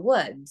somewhere in the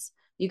woods.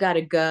 You got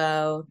to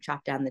go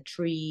chop down the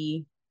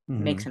tree,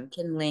 make some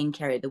kindling,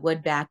 carry the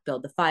wood back,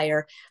 build the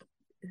fire,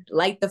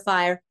 light the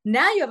fire.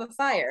 Now you have a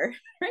fire,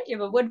 right? You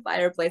have a wood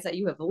fireplace that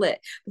you have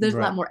lit, but there's a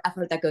lot more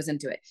effort that goes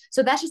into it.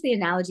 So that's just the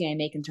analogy I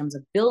make in terms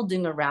of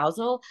building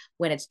arousal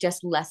when it's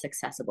just less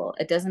accessible.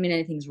 It doesn't mean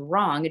anything's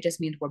wrong. It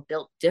just means we're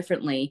built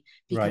differently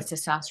because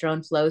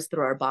testosterone flows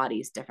through our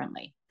bodies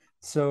differently.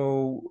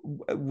 So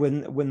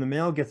when the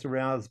male gets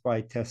aroused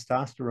by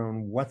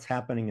testosterone, what's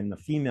happening in the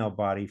female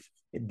body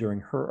during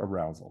her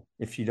arousal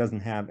if she doesn't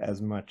have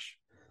as much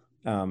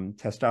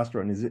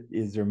testosterone?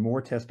 Is there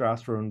more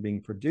testosterone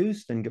being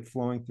produced and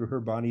flowing through her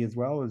body as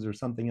well? Or is there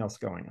something else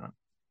going on?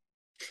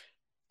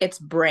 It's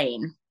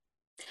brain.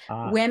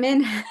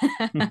 Women.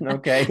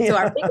 Okay. So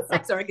our biggest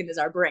sex organ is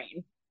our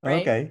brain.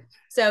 Right? Okay.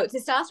 So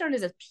testosterone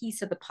is a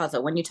piece of the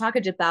puzzle. When you talk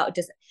about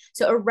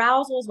so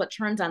arousal is what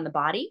turns on the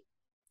body.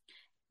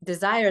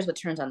 Desire is what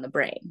turns on the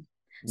brain.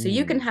 So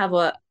you can have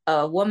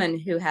a woman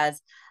who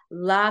has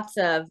lots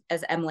of,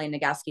 as Emily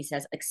Nagoski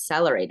says,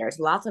 accelerators,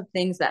 lots of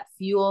things that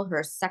fuel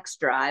her sex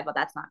drive. Well,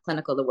 that's not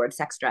clinical, the word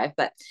sex drive,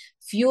 but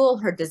fuel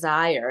her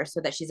desire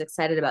so that she's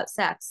excited about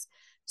sex,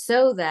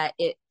 so that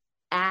it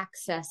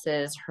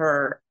accesses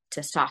her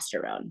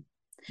testosterone.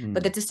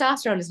 But the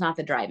testosterone is not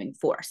the driving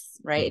force,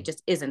 right? It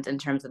just isn't in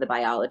terms of the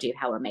biology of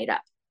how we're made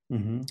up.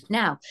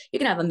 Now, you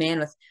can have a man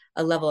with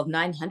a level of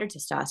 900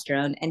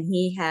 testosterone and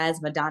he has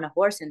Madonna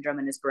whore syndrome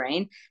in his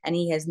brain, and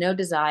he has no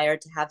desire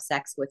to have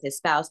sex with his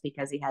spouse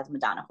because he has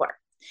Madonna whore,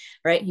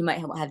 right? He might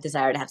have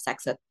desire to have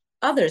sex with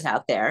others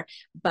out there,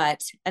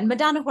 and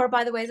Madonna whore,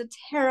 by the way, is a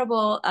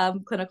terrible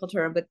clinical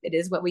term, but it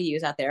is what we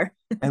use out there.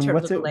 And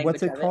what's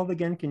it called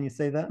again? Can you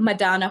say that?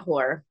 Madonna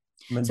whore.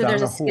 Madonna so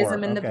there's a whore.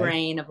 schism in the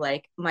brain of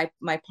like, my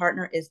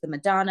partner is the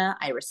Madonna.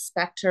 I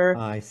respect her.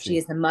 I see. She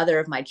is the mother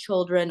of my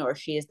children, or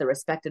she is the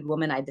respected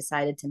woman I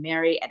decided to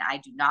marry, and I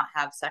do not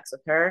have sex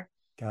with her.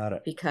 Got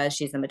it. Because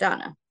she's the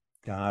Madonna.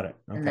 Got it.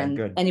 Okay, and then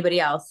good. Anybody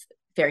else,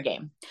 fair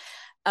game.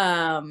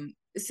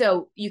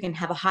 So you can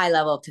have a high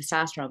level of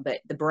testosterone,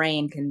 but the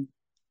brain can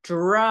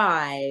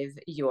drive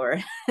your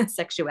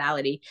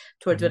sexuality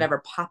towards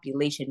whatever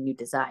population you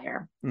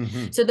desire.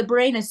 So the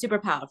brain is super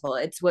powerful.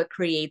 It's what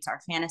creates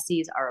our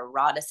fantasies, our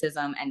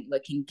eroticism, and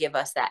what can give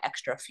us that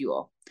extra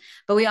fuel.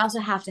 But we also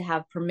have to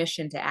have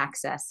permission to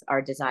access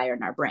our desire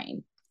in our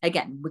brain.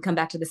 Again, we come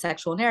back to the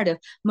sexual narrative.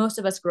 Most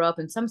of us grow up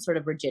in some sort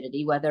of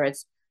rigidity, whether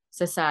it's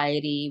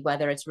society,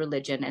 whether it's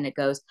religion, and it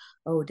goes,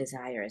 oh,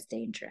 desire is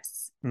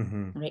dangerous,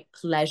 right?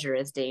 Pleasure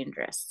is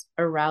dangerous.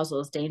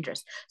 Arousal is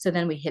dangerous. So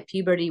then we hit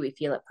puberty, we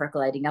feel it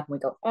percolating up, and we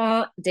go,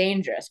 oh,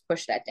 dangerous,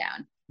 push that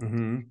down.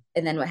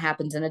 And then what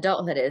happens in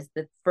adulthood is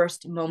the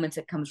first moments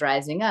it comes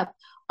rising up,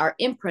 our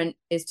imprint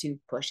is to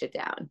push it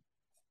down.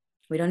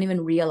 We don't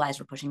even realize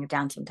we're pushing it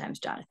down sometimes,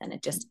 Jonathan.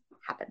 It just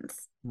happens.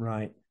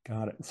 Right.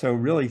 Got it. So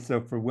really,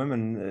 for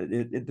women,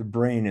 the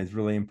brain is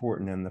really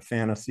important, and the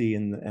fantasy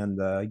and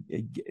the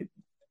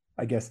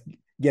I guess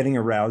getting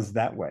aroused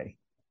that way.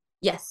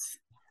 Yes.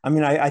 I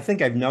mean, I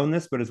think I've known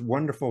this, but it's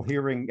wonderful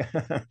hearing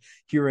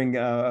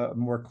a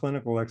more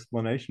clinical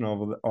explanation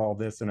of all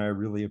this, and I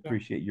really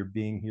appreciate your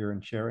being here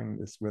and sharing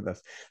this with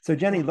us. So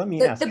Jenny, let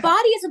me ask. The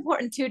body is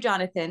important too,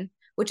 Jonathan,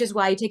 which is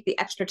why you take the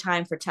extra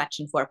time for touch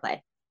and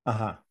foreplay.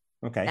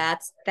 Okay.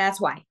 That's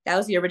why. That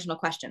was the original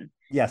question.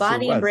 Yes.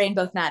 Body and brain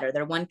both matter.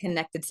 They're one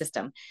connected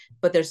system.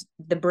 But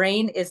the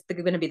brain is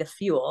going to be the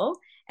fuel,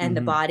 and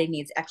the body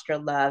needs extra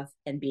love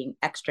and being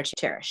extra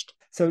cherished.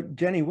 So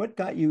Jenny, what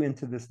got you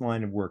into this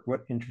line of work?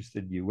 What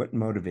interested you? What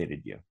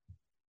motivated you?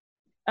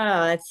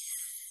 Oh,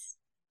 that's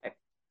a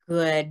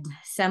good,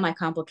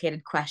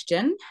 semi-complicated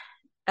question.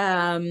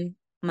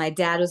 My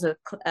dad was a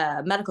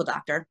medical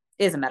doctor,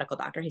 is a medical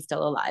doctor. He's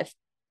still alive.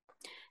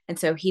 And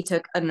so he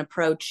took an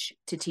approach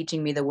to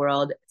teaching me the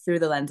world through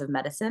the lens of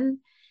medicine,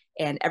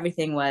 and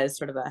everything was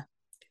sort of a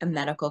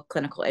medical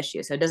clinical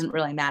issue. So it doesn't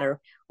really matter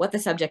what the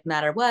subject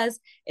matter was.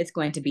 It's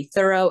going to be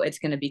thorough. It's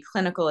going to be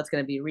clinical. It's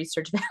going to be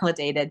research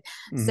validated.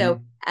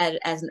 So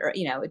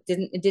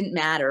it didn't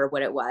matter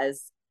what it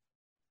was.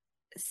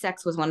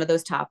 Sex was one of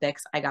those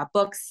topics. I got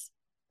books.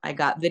 I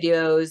got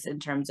videos in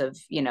terms of,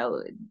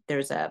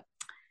 there's a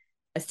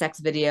sex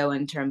video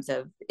in terms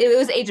of, it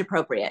was age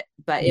appropriate,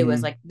 but it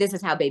was like, this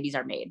is how babies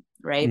are made,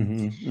 right?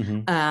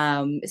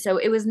 So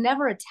it was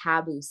never a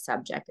taboo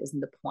subject, isn't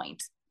the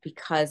point,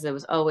 because it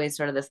was always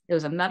sort of this, it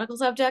was a medical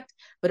subject,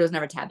 but it was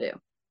never taboo.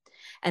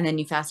 And then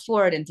you fast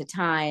forward into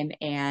time,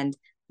 and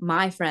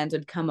my friends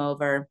would come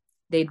over,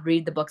 they'd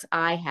read the books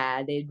I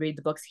had, they'd read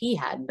the books he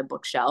had in the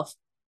bookshelf.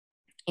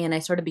 And I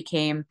sort of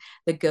became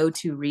the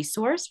go-to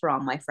resource for all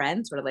my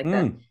friends, sort of like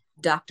the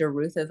Dr.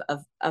 Ruth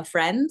of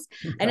friends.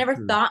 I never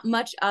thought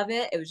much of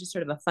it. It was just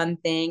sort of a fun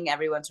thing.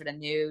 Everyone sort of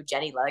knew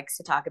Jenny likes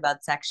to talk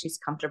about sex. She's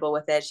comfortable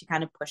with it. She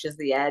kind of pushes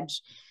the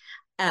edge.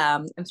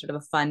 I'm sort of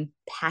a fun,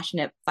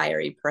 passionate,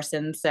 fiery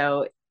person.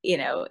 So,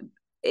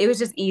 it was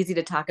just easy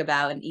to talk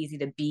about and easy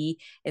to be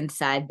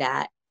inside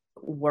that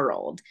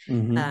world.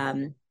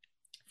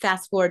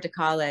 Fast forward to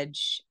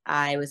college,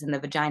 I was in the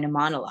Vagina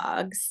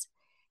Monologues,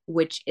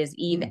 which is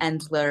Eve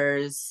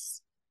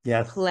Ensler's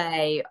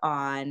play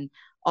on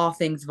all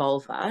things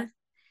vulva.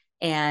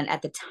 And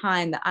at the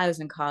time that I was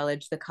in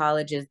college, the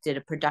colleges did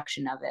a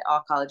production of it.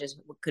 All colleges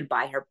could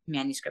buy her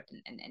manuscript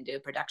and do a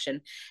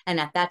production. And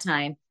at that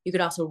time, you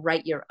could also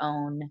write your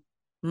own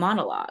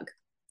monologue.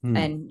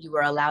 And you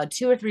were allowed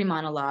 2 or 3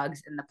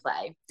 monologues in the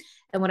play.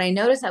 And what I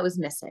noticed that was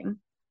missing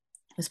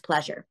was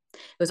pleasure. It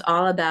was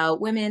all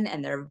about women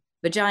and their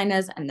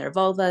vaginas and their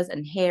vulvas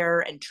and hair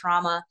and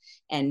trauma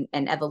and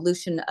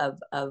evolution of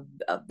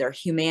their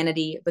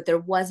humanity, but there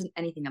wasn't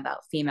anything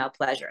about female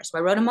pleasure. So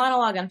I wrote a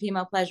monologue on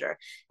female pleasure.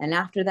 And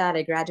after that,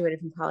 I graduated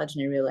from college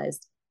and I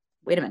realized,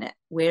 wait a minute,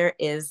 where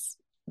is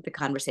the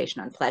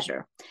conversation on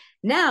pleasure?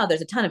 Now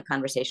there's a ton of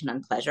conversation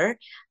on pleasure.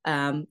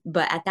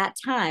 But at that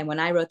time, when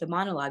I wrote the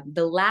monologue,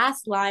 the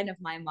last line of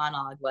my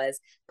monologue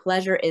was,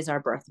 pleasure is our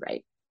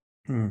birthright.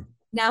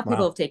 Now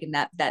people have taken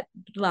that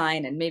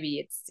line and maybe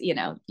it's,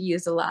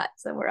 used a lot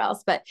somewhere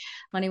else. But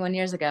 21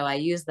 years ago, I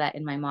used that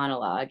in my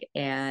monologue.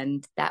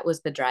 And that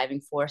was the driving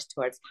force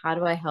towards how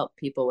do I help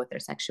people with their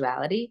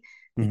sexuality?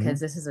 Because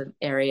this is an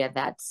area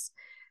that's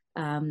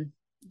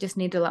just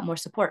needs a lot more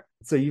support.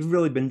 So you've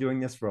really been doing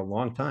this for a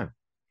long time.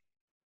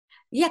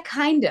 Yeah,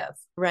 kind of,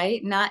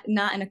 right? Not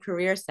in a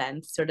career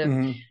sense, sort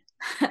of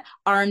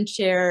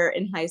armchair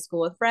in high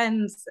school with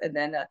friends, and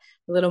then a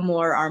little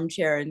more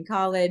armchair in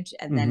college.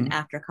 And then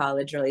after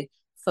college, really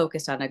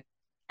focused on a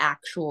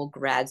actual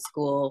grad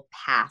school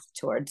path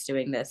towards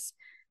doing this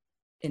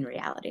in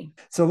reality.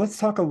 So let's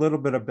talk a little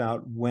bit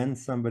about when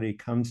somebody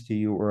comes to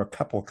you or a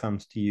couple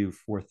comes to you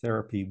for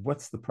therapy.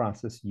 What's the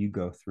process you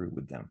go through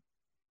with them?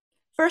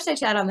 First, I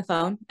chat on the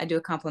phone. I do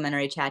a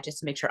complimentary chat just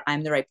to make sure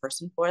I'm the right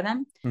person for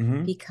them,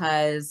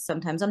 because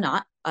sometimes I'm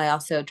not. I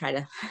also try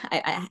to,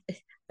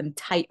 I'm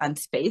tight on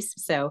space.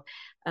 So,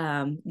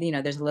 there's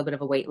a little bit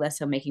of a wait list.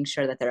 So making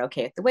sure that they're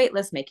okay with the wait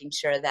list, making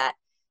sure that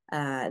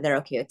they're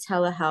okay with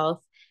telehealth,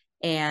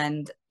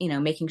 and,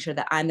 making sure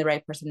that I'm the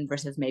right person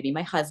versus maybe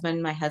my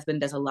husband. My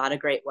husband does a lot of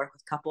great work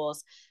with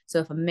couples. So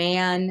if a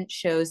man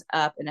shows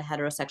up in a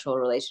heterosexual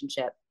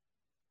relationship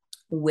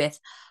with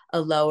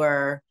a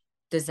lower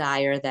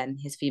desire than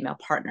his female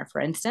partner,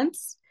 for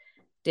instance,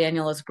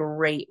 Daniel is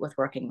great with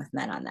working with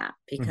men on that,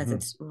 because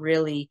it's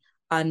really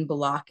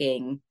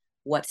unblocking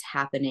what's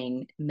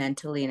happening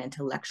mentally and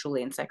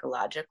intellectually and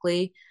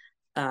psychologically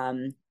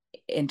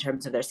in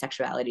terms of their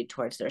sexuality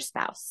towards their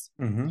spouse.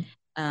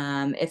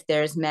 If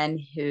there's men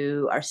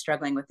who are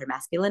struggling with their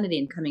masculinity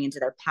and coming into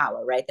their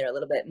power, right? They're a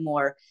little bit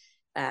more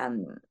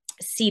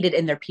seated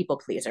in their people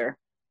pleaser,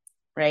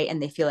 right?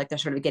 And they feel like they're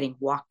sort of getting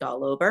walked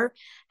all over.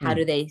 How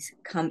do they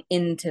come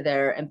into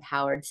their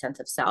empowered sense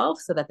of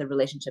self so that the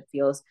relationship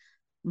feels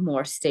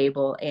more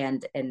stable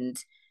and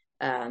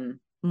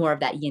more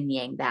of that yin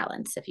yang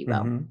balance, if you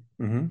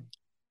will?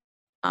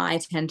 I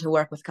tend to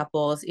work with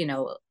couples.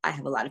 I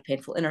have a lot of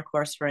painful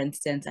intercourse, for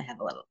instance. I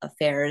have a lot of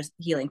affairs,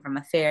 healing from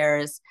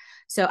affairs.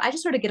 So I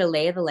just sort of get a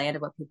lay of the land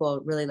of what people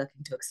are really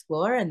looking to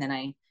explore. And then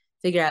I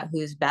figure out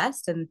who's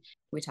best. And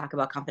we talk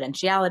about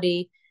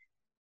confidentiality.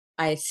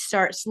 I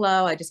start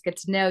slow. I just get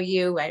to know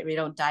you. We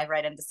don't dive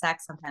right into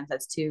sex. Sometimes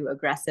that's too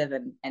aggressive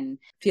and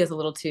feels a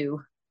little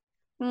too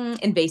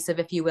invasive,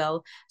 if you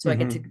will. So I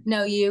get to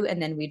know you,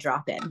 and then we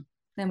drop in.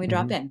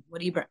 Drop in. What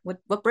do you bring?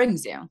 What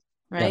brings you?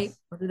 Right? Yes.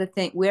 What are the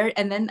things where?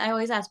 And then I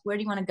always ask, where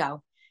do you want to go?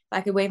 If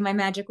I could wave my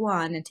magic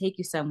wand and take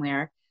you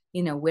somewhere,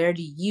 where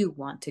do you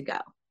want to go?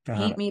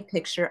 Paint me a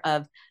picture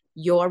of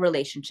your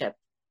relationship,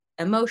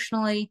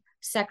 emotionally,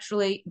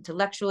 sexually,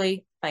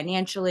 intellectually,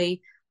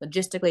 financially,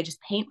 logistically. Just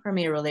paint for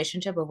me a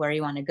relationship of where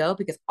you want to go,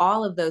 because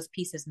all of those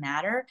pieces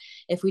matter.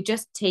 If we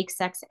just take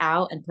sex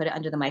out and put it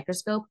under the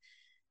microscope,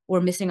 we're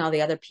missing all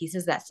the other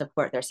pieces that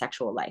support their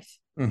sexual life.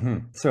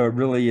 So it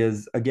really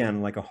is,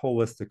 again, like a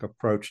holistic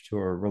approach to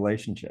a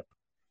relationship.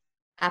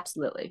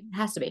 Absolutely. It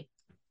has to be.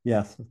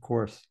 Yes, of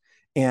course.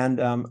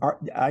 And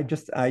I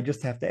just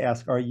have to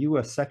ask, are you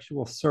a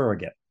sexual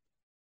surrogate?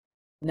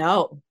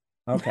 No.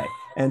 Okay.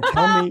 And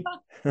tell me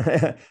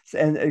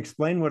and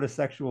explain what a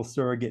sexual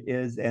surrogate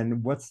is,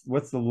 and what's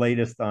the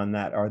latest on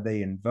that? Are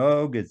they in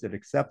vogue? Is it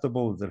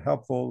acceptable? Is it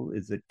helpful?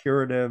 Is it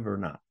curative or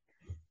not?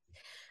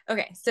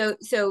 Okay, so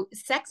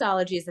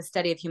sexology is the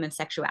study of human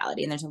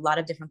sexuality, and there's a lot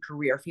of different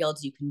career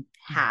fields you can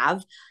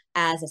have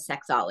as a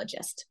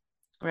sexologist,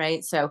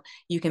 right? So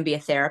you can be a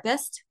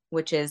therapist,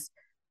 which is,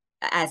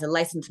 as a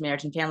licensed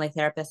marriage and family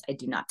therapist, I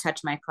do not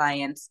touch my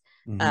clients.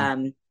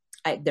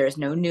 There's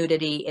no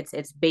nudity.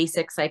 It's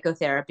basic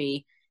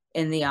psychotherapy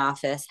in the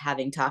office,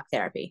 having talk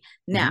therapy.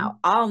 Now,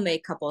 I'll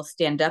make couples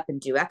stand up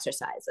and do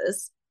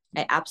exercises.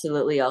 I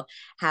absolutely will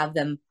have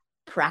them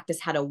practice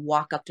how to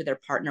walk up to their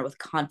partner with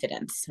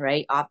confidence,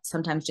 right?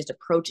 Sometimes just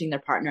approaching their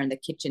partner in the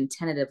kitchen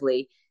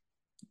tentatively,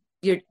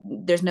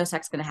 there's no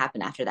sex going to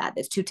happen after that.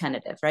 It's too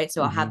tentative, right?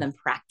 So I'll have them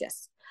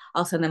practice.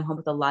 I'll send them home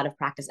with a lot of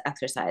practice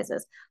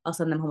exercises. I'll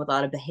send them home with a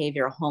lot of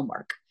behavioral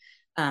homework.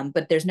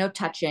 But there's no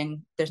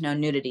touching, there's no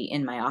nudity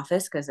in my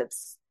office, because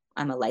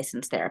I'm a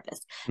licensed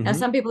therapist. Now,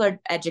 some people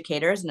are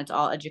educators, and it's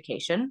all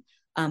education.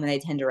 And they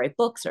tend to write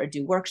books or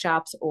do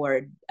workshops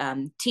or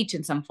teach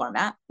in some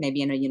format,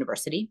 maybe in a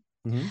university.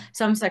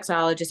 Some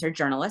sexologists are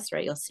journalists,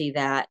 right? You'll see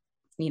that,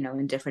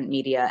 in different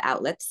media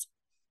outlets.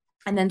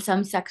 And then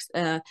some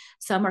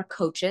are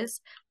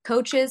coaches.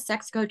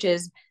 Sex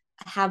coaches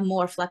have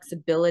more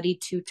flexibility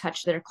to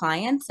touch their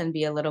clients and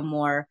be a little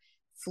more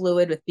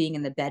fluid with being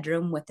in the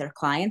bedroom with their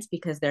clients,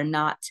 because they're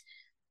not,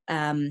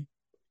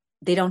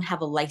 they don't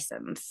have a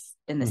license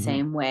in the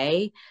same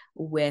way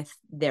with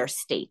their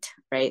state,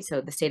 right?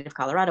 So the state of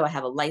Colorado, I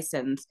have a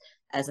license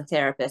as a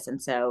therapist.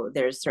 And so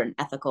there's certain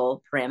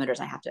ethical parameters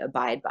I have to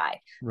abide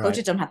by. Right.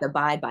 Coaches don't have to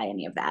abide by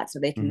any of that. So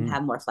they can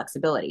have more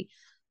flexibility.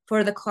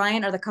 For the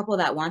client or the couple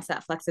that wants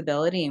that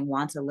flexibility and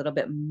wants a little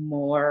bit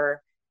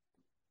more,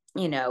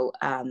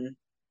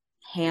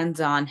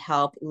 hands-on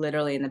help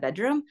literally in the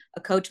bedroom,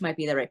 a coach might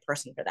be the right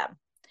person for them.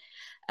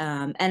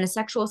 And a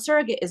sexual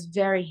surrogate is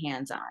very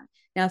hands-on.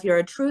 Now, if you're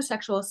a true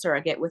sexual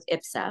surrogate with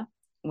IPSA,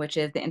 which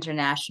is the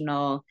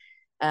International,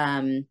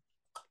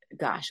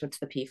 what's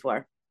the P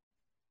for?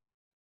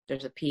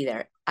 There's a P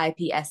there,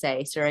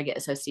 IPSA, Surrogate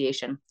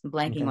Association. I'm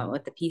blanking on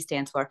what the P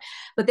stands for,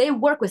 but they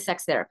work with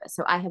sex therapists.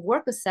 So I have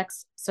worked with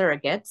sex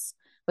surrogates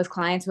with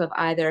clients who have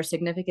either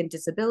significant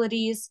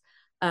disabilities,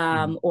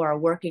 or are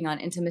working on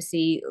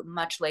intimacy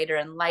much later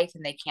in life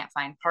and they can't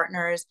find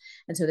partners.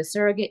 And so the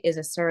surrogate is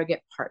a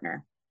surrogate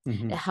partner.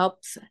 Mm-hmm. It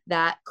helps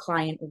that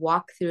client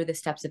walk through the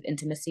steps of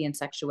intimacy and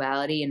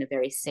sexuality in a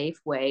very safe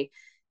way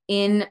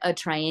in a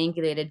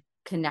triangulated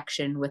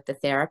connection with the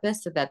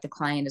therapist, so that the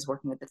client is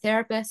working with the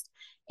therapist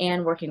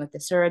and working with the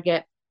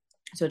surrogate.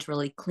 So it's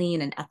really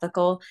clean and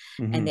ethical.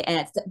 Mm-hmm. And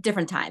it's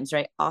different times,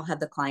 right? I'll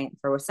have the client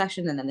for a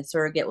session and then the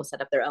surrogate will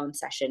set up their own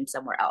session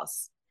somewhere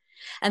else.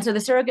 And so the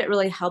surrogate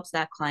really helps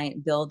that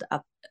client build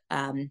up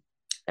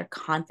their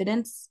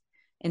confidence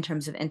in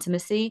terms of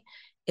intimacy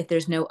if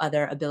there's no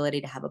other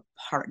ability to have a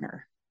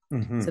partner.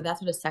 Mm-hmm. So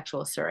that's what a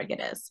sexual surrogate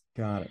is.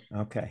 Got it.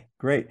 Okay,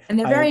 great. And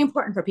they're very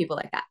important for people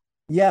like that.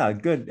 Yeah,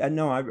 good.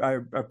 No, I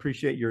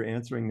appreciate your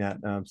answering that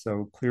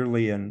so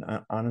clearly and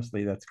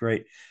honestly. That's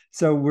great.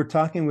 So we're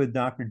talking with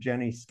Dr.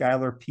 Jenny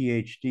Schuyler,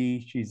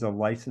 PhD. She's a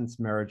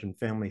licensed marriage and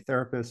family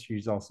therapist.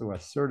 She's also a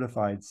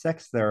certified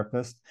sex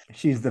therapist.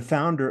 She's the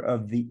founder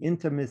of the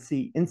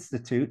Intimacy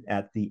Institute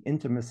at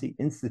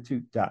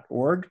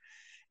theintimacyinstitute.org.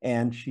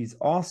 And she's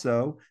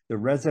also the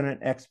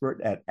resident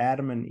expert at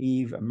Adam and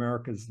Eve,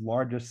 America's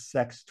largest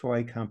sex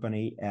toy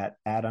company, at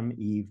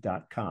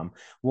adameve.com.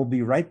 We'll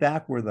be right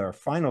back with our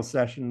final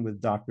session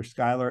with Dr.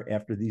 Schuyler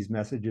after these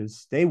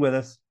messages. Stay with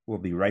us. We'll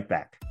be right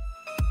back.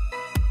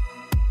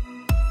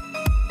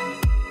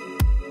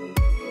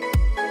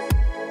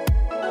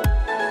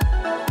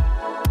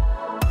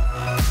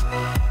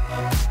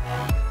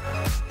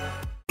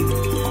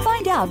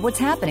 Out what's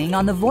happening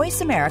on the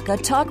Voice America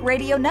Talk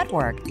Radio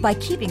Network by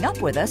keeping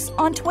up with us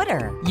on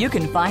Twitter. You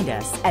can find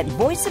us at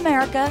Voice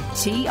America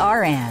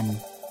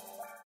TRN.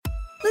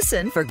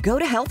 Listen for Go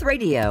to Health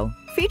Radio,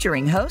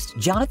 featuring host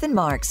Jonathan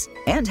Marks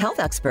and health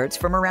experts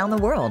from around the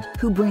world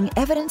who bring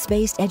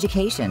evidence-based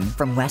education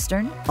from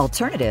Western,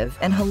 alternative,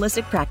 and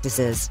holistic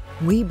practices.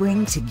 We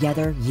bring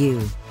together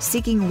you,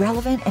 seeking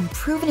relevant and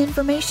proven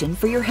information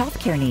for your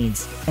healthcare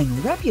needs,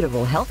 and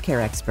reputable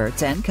healthcare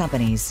experts and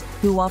companies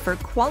who offer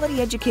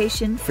quality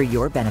education for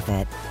your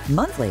benefit.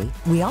 Monthly,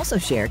 we also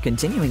share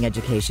continuing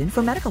education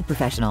for medical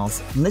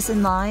professionals.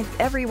 Listen live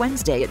every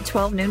Wednesday at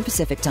 12 noon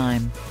Pacific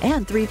Time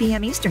and 3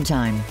 p.m. Eastern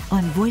Time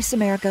on Voice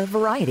America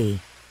Variety.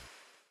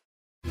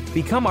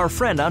 Become our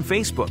friend on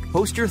Facebook.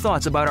 Post your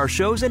thoughts about our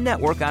shows and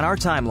network on our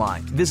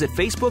timeline. Visit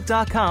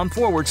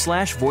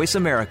facebook.com/Voice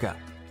America.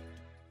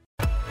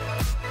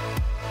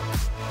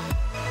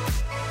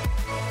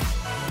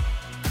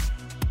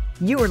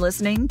 You are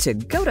listening to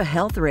Go to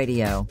Health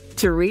Radio.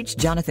 To reach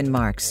Jonathan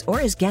Marks or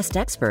his guest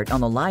expert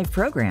on the live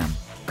program,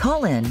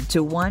 call in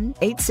to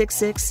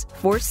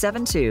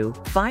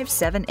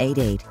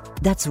 1-866-472-5788.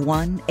 That's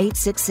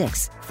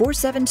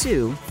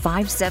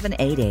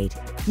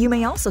 1-866-472-5788. You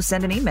may also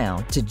send an email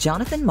to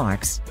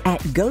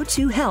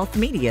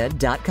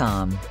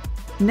jonathanmarks@gotohealthmedia.com.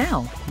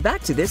 Now,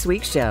 back to this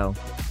week's show.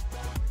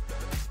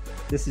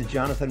 This is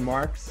Jonathan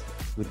Marks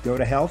with Go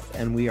to Health,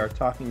 and we are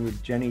talking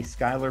with Jenny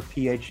Schuyler,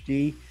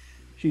 PhD.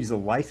 She's a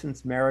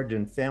licensed marriage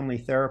and family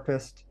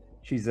therapist.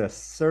 She's a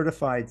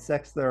certified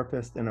sex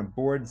therapist and a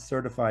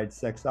board-certified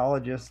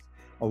sexologist,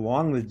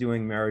 along with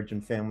doing marriage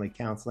and family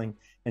counseling.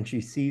 And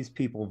she sees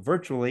people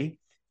virtually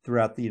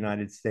throughout the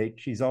United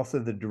States. She's also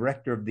the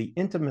director of the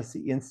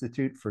Intimacy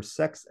Institute for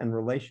Sex and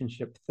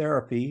Relationship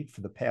Therapy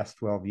for the past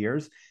 12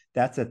 years.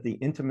 That's at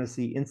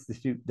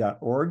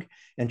theintimacyinstitute.org.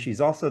 And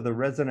she's also the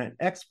resident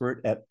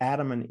expert at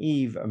Adam and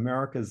Eve,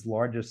 America's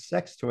largest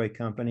sex toy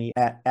company,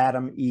 at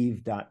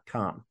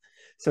adameve.com.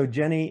 So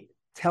Jenny,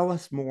 tell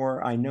us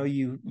more. I know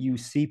you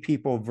see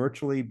people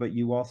virtually, but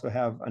you also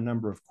have a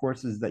number of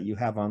courses that you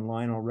have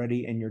online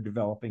already, and you're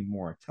developing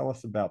more. Tell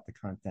us about the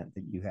content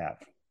that you have.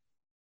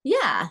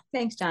 Yeah,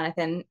 thanks,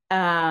 Jonathan.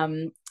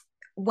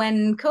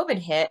 When COVID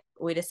hit,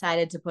 we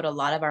decided to put a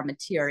lot of our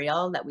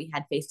material that we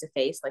had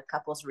face-to-face, like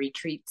couples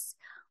retreats,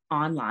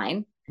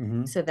 online,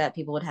 so that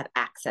people would have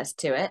access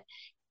to it.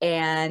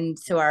 And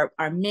so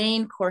our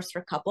main course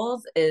for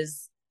couples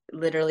is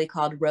literally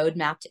called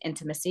Roadmap to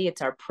Intimacy.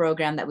 It's our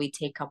program that we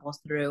take couples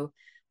through,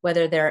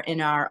 whether they're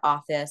in our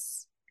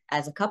office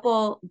as a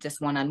couple,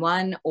 just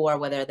one-on-one, or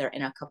whether they're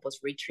in a couples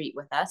retreat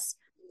with us.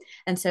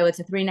 And so it's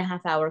a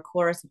 3.5-hour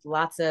course with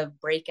lots of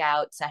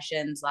breakout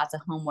sessions, lots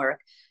of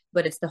homework,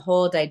 but it's the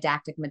whole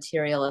didactic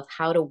material of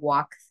how to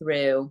walk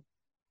through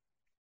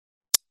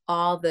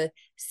all the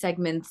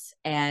segments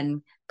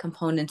and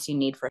components you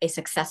need for a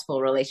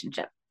successful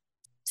relationship.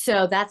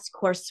 So that's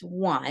course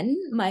one.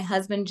 My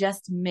husband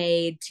just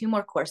made 2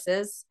 more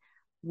courses,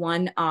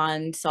 one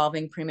on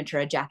solving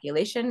premature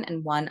ejaculation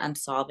and one on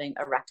solving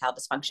erectile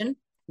dysfunction.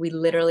 We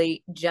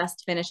literally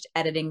just finished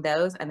editing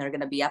those, and they're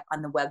going to be up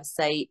on the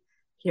website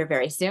here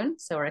very soon.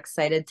 So we're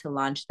excited to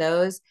launch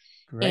those.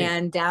 Great.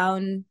 And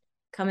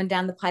coming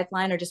down the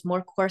pipeline are just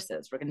more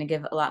courses. We're going to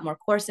give a lot more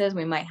courses.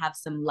 We might have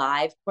some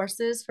live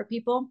courses for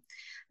people,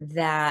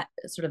 that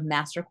sort of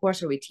master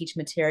course where we teach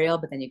material,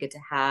 but then you get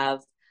to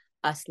have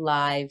us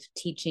live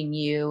teaching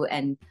you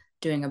and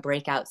doing a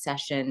breakout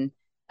session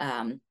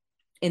in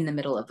the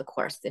middle of the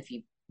course if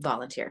you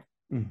volunteer.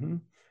 Mm-hmm.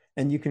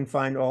 And you can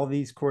find all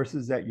these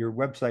courses at your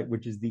website,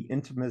 which is the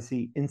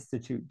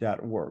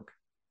intimacyinstitute.org.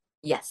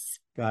 Yes.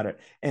 Got it.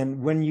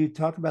 And when you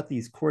talk about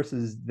these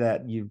courses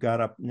that you've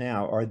got up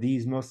now, are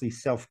these mostly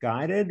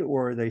self-guided,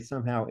 or are they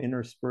somehow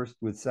interspersed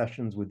with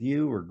sessions with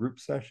you or group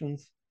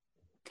sessions?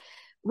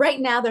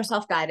 Right now they're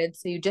self-guided.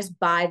 So you just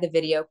buy the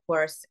video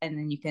course and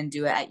then you can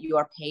do it at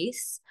your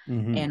pace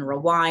and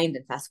rewind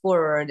and fast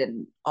forward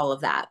and all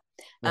of that.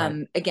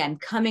 Right. Again,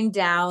 coming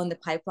down the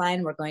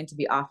pipeline, we're going to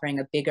be offering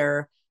a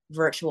bigger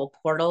virtual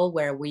portal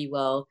where we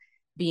will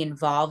be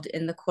involved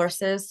in the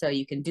courses. So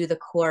you can do the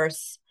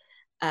course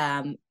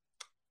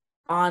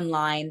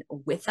online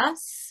with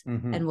us,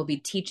 and we'll be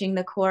teaching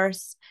the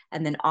course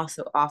and then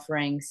also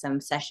offering some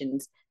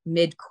sessions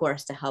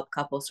mid-course to help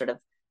couples sort of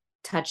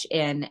touch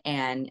in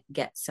and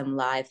get some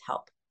live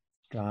help.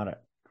 Got it.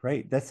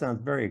 Great. That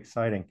sounds very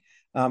exciting.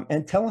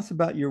 And tell us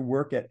about your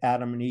work at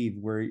Adam and Eve,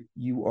 where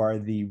you are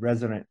the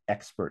resident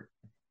expert.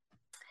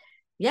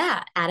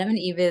 Yeah, Adam and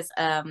Eve is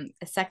a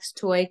sex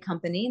toy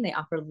company, and they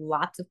offer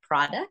lots of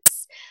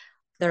products.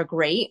 They're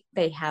great.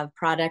 They have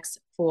products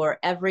for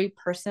every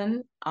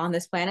person on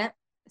this planet.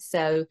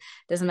 So it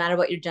doesn't matter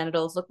what your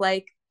genitals look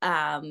like.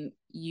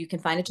 You can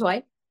find a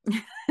toy.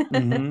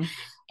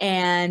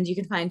 And you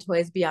can find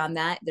toys beyond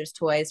that. There's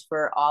toys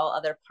for all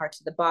other parts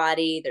of the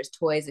body. There's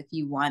toys if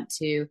you want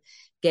to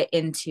get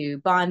into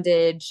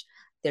bondage.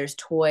 There's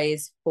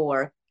toys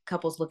for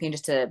couples looking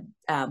just to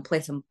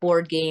play some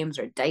board games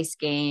or dice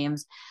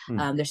games.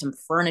 There's some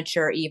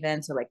furniture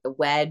even. So like the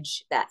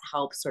wedge that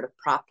helps sort of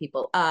prop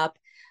people up.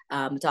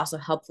 It's also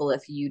helpful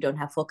if you don't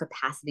have full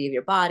capacity of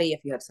your body,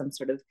 if you have some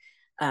sort of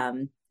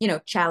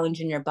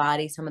challenge in your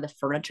body. Some of the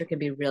furniture can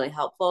be really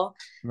helpful.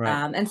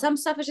 Right. And some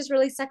stuff is just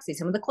really sexy.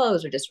 Some of the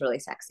clothes are just really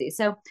sexy.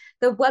 So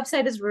the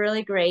website is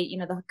really great.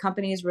 The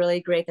company is really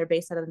great. They're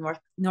based out of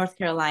North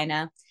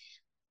Carolina.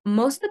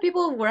 Most of the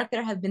people who work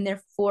there have been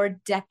there for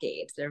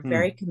decades. They're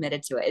very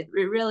committed to it.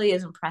 It really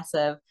is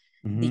impressive,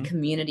 the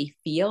community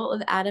feel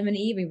of Adam and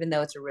Eve, even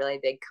though it's a really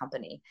big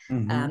company.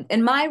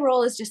 And my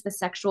role is just the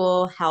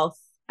sexual health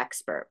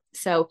expert.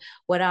 So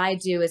what I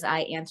do is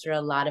I answer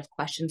a lot of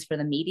questions for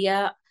the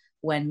media.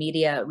 When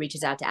media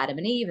reaches out to Adam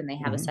and Eve and they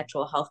have a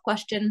sexual health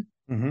question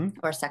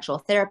or a sexual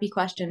therapy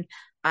question,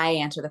 I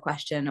answer the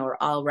question or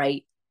I'll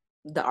write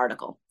the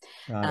article.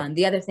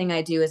 The other thing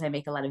I do is I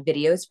make a lot of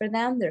videos for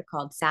them. They're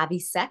called Savvy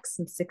Sex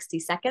in 60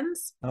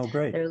 seconds. Oh,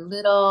 great.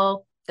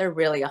 They're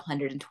really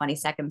 120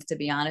 seconds, to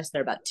be honest.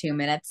 They're about 2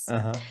 minutes.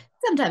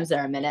 Sometimes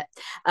they're a minute,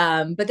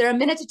 but they're a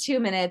minute to 2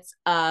 minutes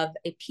of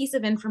a piece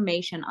of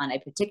information on a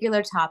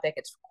particular topic.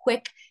 It's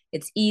quick,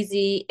 it's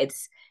easy,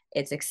 it's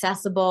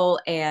accessible,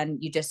 and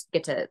you just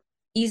get to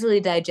easily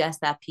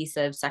digest that piece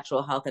of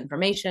sexual health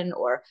information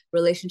or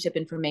relationship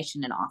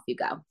information, and off you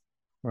go.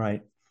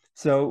 Right.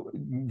 So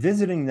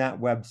visiting that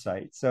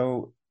website,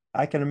 so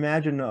I can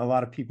imagine a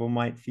lot of people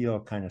might feel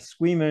kind of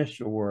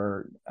squeamish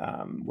or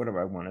what do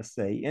I want to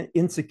say,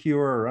 insecure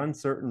or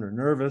uncertain or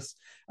nervous.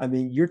 I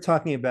mean, you're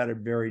talking about it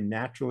very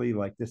naturally,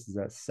 like this is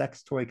a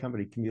sex toy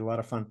company. It can be a lot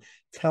of fun.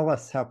 Tell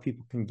us how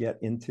people can get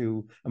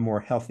into a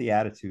more healthy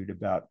attitude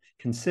about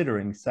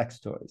considering sex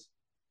toys.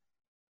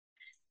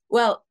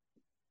 Well,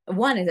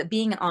 one is that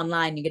being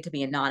online, you get to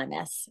be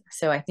anonymous.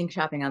 So I think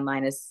shopping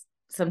online is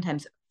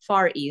sometimes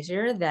far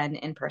easier than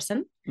in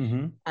person.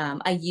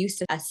 I used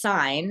to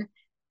assign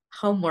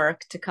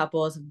homework to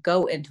couples,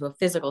 go into a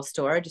physical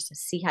store just to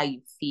see how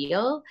you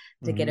feel,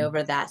 to get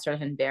over that sort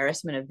of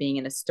embarrassment of being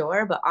in a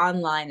store. But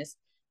online is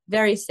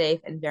very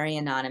safe and very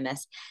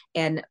anonymous.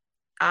 And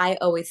I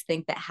always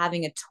think that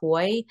having a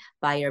toy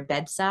by your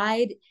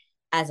bedside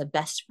as a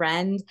best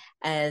friend,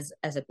 as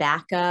a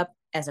backup,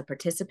 as a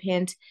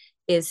participant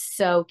is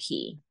so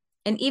key.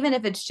 And even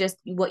if it's just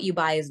what you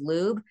buy is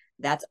lube,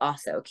 that's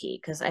also key,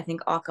 because I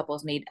think all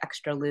couples need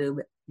extra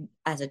lube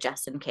as a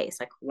just in case.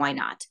 Like, why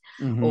not?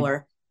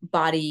 Or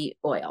body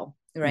oil,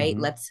 right?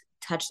 Let's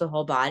touch the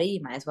whole body.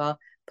 You might as well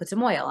put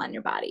some oil on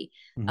your body.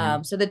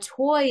 So the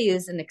toy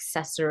is an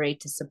accessory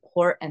to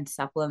support and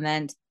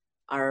supplement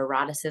our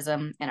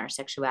eroticism and our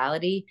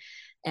sexuality.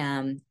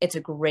 It's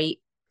a great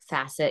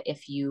facet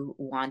if you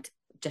want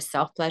just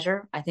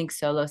self-pleasure. I think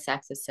solo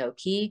sex is so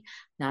key.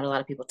 Not a lot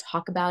of people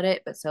talk about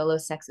it, but solo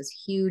sex is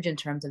huge in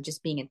terms of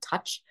just being in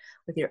touch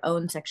with your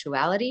own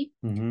sexuality,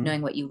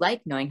 knowing what you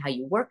like, knowing how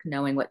you work,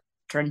 knowing what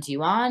turns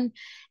you on.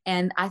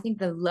 And I think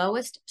the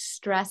lowest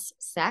stress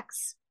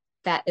sex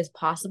that is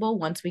possible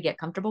once we get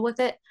comfortable with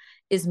it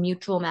is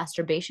mutual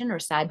masturbation or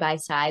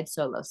side-by-side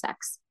solo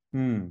sex.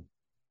 And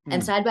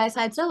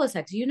side-by-side solo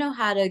sex, you know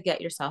how to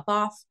get yourself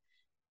off.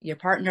 Your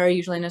partner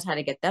usually knows how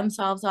to get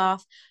themselves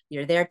off.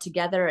 You're there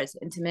together. It's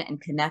intimate and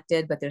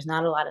connected, but there's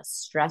not a lot of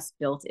stress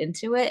built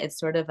into it. It's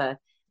sort of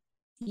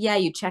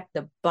you check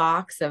the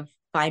box of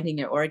finding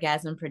your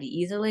orgasm pretty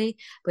easily,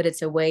 but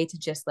it's a way to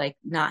just like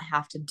not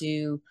have to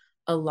do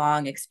a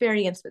long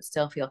experience, but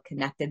still feel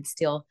connected,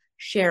 still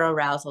share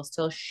arousal,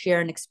 still share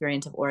an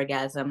experience of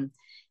orgasm.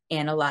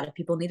 And a lot of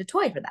people need a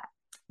toy for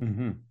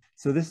that.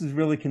 So this is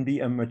really can be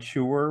a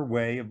mature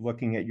way of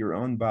looking at your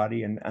own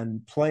body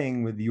and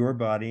playing with your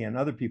body and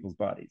other people's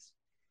bodies.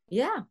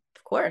 Yeah,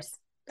 of course.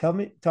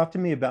 Talk to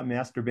me about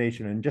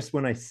masturbation. And just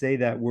when I say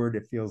that word,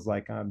 it feels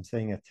like I'm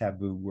saying a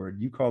taboo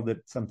word. You called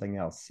it something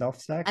else.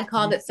 Self-sex? I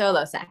called it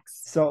solo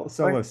sex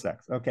Solo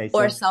sex. Okay.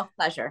 or So,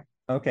 self-pleasure.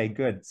 okay,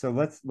 good. So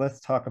let's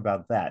talk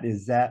about that.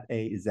 Is that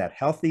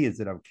healthy? Is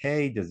it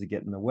okay? Does it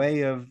get in the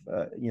way of,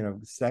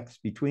 sex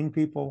between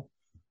people?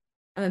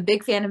 I'm a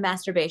big fan of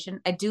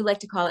masturbation. I do like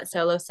to call it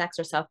solo sex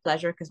or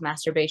self-pleasure because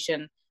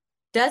masturbation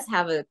does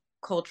have a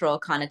cultural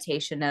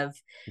connotation of,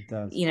 It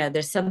does.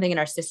 there's something in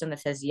our system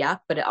that says yuck,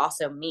 but it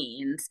also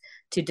means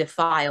to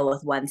defile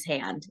with one's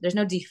hand. There's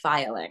no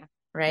defiling,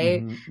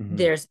 right? Mm-hmm, mm-hmm,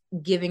 There's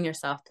giving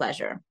yourself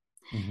pleasure.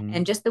 mm-hmm.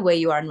 And just the way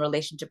you are in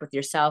relationship with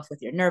yourself,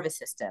 with your nervous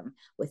system,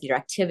 with your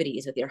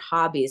activities, with your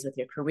hobbies, with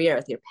your career,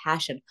 with your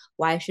passion.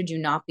 Why should you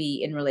not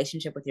be in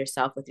relationship with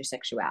yourself, with your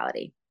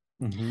sexuality?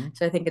 Mm-hmm.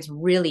 So I think it's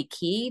really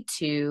key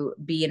to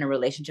be in a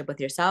relationship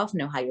with yourself,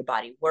 know how your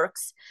body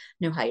works,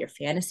 know how your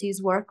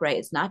fantasies work, right?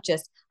 It's not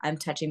just I'm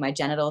touching my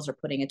genitals or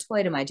putting a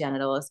toy to my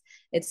genitals.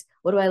 It's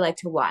what do I like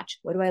to watch?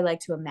 What do I like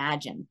to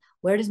imagine?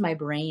 Where does my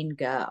brain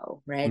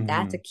go, right?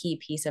 That's Mm-hmm. a key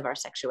piece of our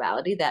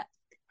sexuality that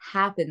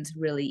happens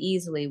really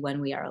easily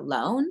when we are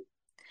alone.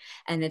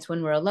 And it's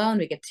when we're alone,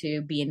 we get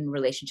to be in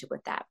relationship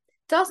with that.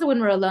 It's also when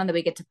we're alone that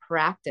we get to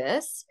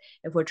practice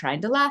if we're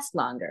trying to last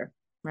longer,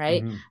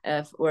 right? Mm-hmm.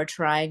 If we're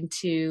trying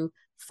to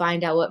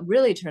find out what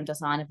really turns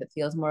us on, if it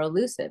feels more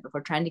elusive, if we're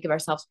trying to give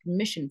ourselves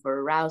permission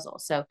for arousal.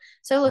 So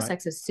solo Right.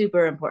 sex is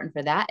super important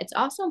for that. It's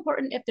also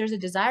important if there's a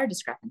desire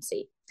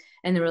discrepancy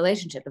in the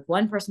relationship. If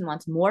one person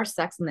wants more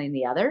sex than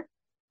the other,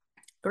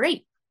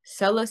 great.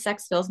 Solo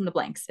sex fills in the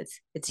blanks.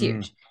 It's Mm.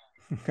 huge,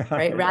 Got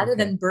right? it. Rather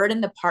Okay. than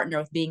burden the partner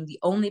with being the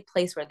only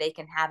place where they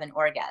can have an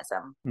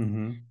orgasm.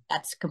 Mm-hmm.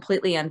 That's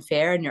completely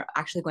unfair. And you're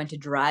actually going to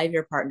drive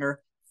your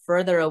partner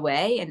further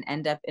away and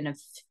end up in a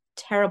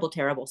terrible,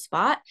 terrible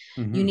spot.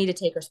 You Mm-hmm. need to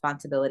take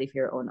responsibility for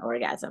your own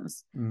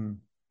orgasms. Mm-hmm.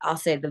 I'll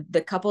say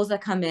the couples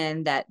that come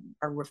in that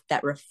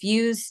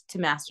refuse to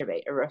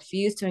masturbate or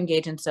refuse to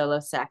engage in solo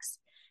sex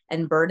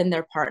and burden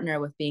their partner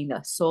with being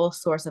the sole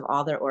source of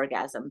all their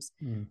orgasms,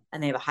 Mm-hmm.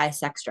 and they have a high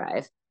sex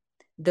drive,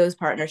 those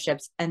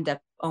partnerships end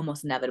up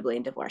almost inevitably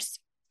in divorce.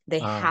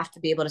 They Ah. have to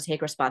be able to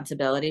take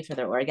responsibility for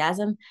their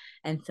orgasm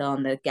and fill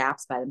in the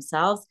gaps by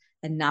themselves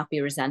and not be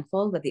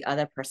resentful that the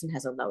other person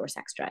has a lower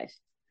sex drive.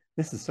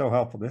 This is so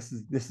helpful. This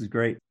is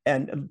great.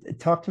 And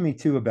talk to me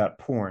too about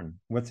porn.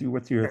 What's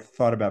your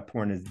thought about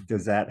porn?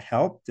 Does that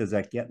help? Does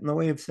that get in the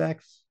way of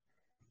sex?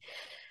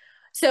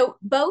 So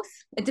both,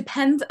 it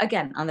depends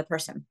again on the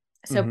person.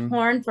 So Mm-hmm.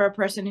 porn for a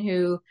person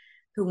who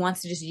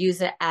wants to just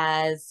use it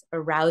as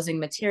arousing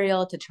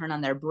material to turn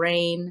on their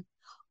brain,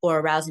 or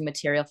arousing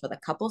material for the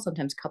couple.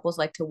 Sometimes couples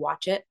like to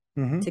watch it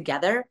Mm-hmm.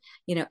 together.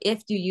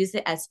 If you use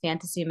it as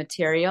fantasy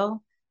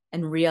material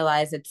and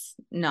realize it's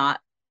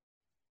not,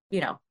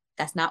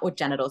 that's not what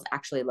genitals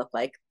actually look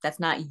like. That's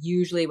not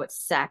usually what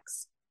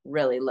sex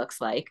really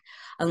looks like,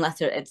 unless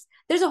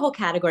there's a whole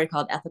category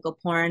called ethical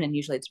porn, and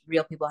usually it's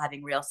real people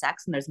having real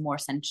sex, and there's more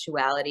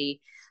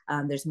sensuality,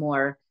 there's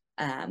more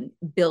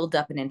build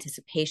up and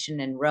anticipation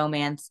and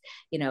romance.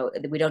 We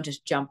don't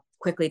just jump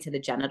quickly to the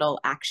genital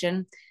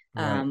action.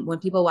 Right. When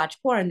people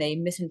watch porn, they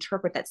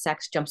misinterpret that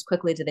sex jumps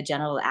quickly to the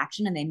genital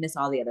action and they miss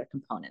all the other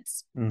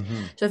components.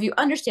 Mm-hmm. So if you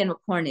understand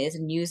what porn is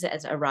and use it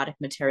as erotic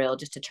material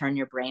just to turn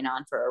your brain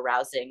on for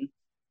arousing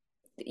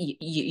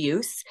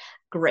use,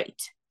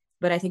 great.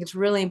 But I think it's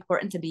really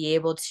important to be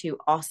able to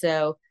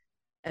also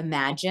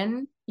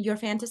imagine your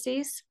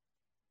fantasies,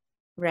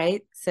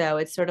 right? So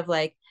it's sort of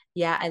like,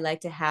 yeah, I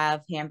like to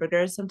have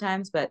hamburgers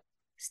sometimes, but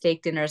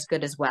steak dinner is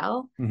good as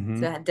well. Mm-hmm.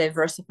 So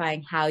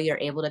diversifying how you're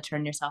able to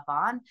turn yourself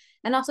on,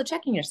 and also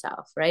checking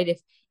yourself, right?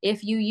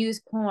 If you use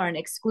porn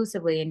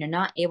exclusively and you're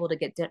not able to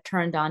get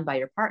turned on by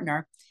your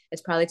partner,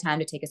 it's probably time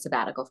to take a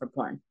sabbatical from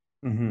porn.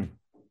 Mm-hmm.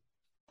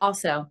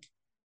 Also,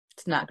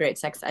 it's not great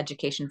sex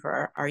education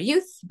for our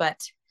youth,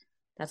 but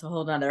that's a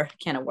whole nother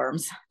can of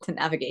worms to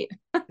navigate.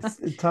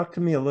 Talk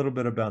to me a little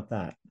bit about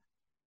that.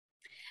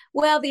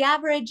 Well, the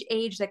average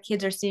age that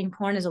kids are seeing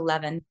porn is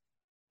 11,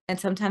 and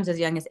sometimes as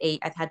young as 8.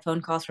 I've had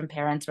phone calls from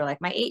parents who are like,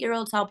 my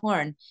 8-year-old saw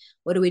porn.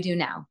 What do we do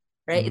now?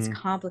 Right? It's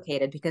Mm-hmm.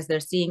 complicated because they're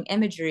seeing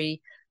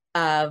imagery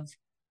of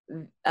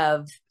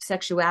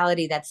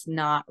sexuality that's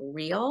not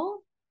real,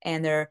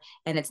 and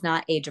it's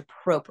not age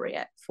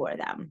appropriate for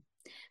them.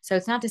 So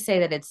it's not to say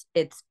that it's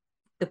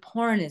the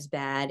porn is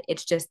bad.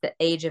 It's just the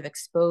age of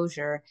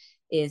exposure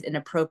is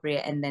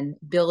inappropriate, and then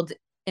build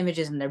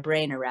images in their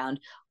brain around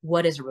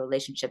what is a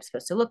relationship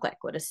supposed to look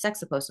like? What is sex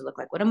supposed to look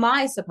like? What am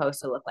I supposed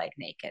to look like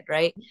naked?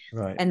 Right.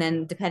 Right. And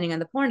then depending on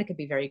the porn, it could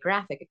be very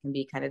graphic. It can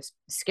be kind of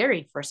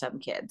scary for some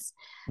kids.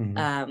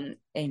 Mm-hmm.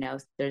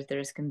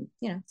 There's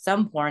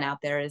some porn out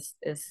there is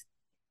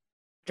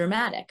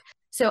dramatic.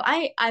 So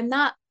I'm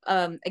not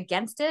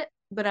against it,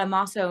 but I'm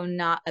also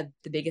not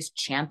the biggest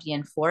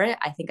champion for it.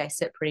 I think I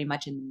sit pretty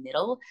much in the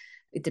middle,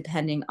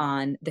 depending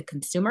on the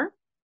consumer.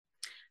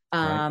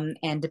 Right.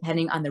 And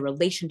depending on the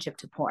relationship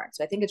to porn.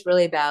 So I think it's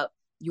really about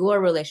your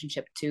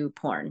relationship to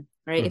porn,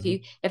 right?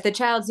 Mm-hmm. If the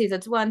child sees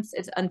it once,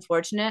 it's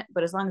unfortunate,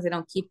 but as long as they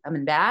don't keep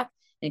coming back,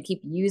 and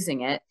keep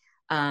using it,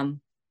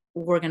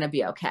 we're going to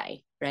be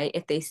okay, right?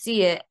 If they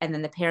see it and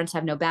then the parents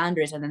have no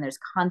boundaries and then there's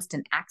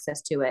constant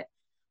access to it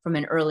from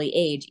an early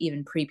age,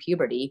 even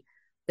pre-puberty,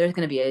 there's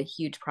going to be a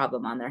huge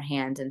problem on their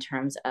hands in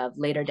terms of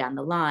later down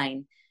the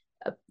line,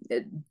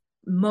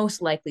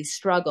 most likely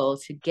struggle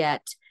to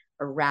get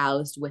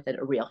aroused with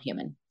a real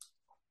human.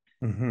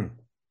 Mm-hmm.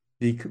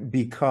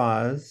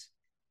 Because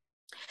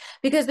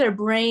their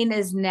brain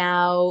is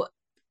now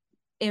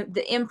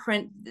the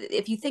imprint.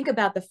 If you think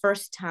about the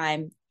first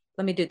time,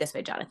 let me do it this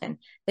way, Jonathan.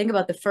 Think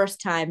about the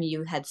first time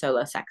you had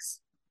solo sex,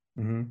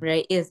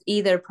 right? Is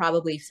either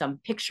probably some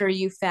picture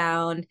you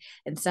found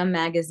in some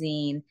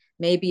magazine.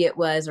 Maybe it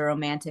was a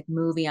romantic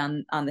movie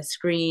on the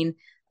screen.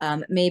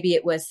 Maybe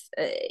it was,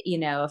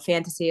 a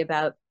fantasy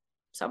about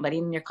somebody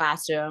in your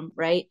classroom,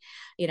 right?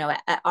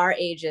 At our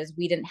ages,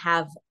 we didn't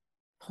have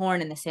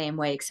porn in the same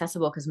way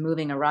accessible because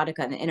moving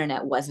erotica on the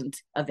internet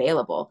wasn't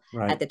available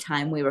at the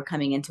time we were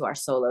coming into our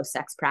solo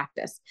sex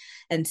practice.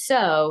 And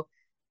so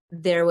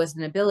there was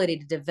an ability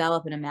to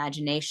develop an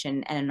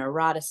imagination and an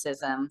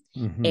eroticism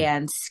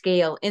and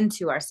scale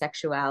into our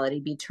sexuality,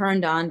 be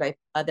turned on by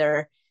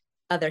other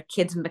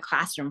kids in the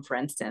classroom, for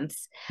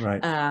instance.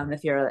 Right.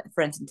 If you're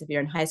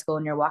in high school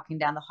and you're walking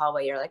down the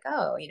hallway, you're like,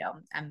 oh,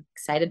 I'm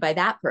excited by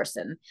that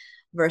person,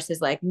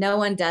 versus like, no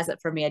one does it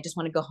for me. I just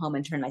want to go home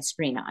and turn my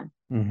screen on.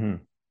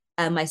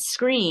 My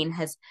screen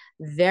has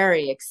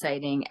very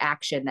exciting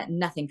action that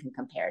nothing can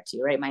compare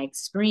to, right? My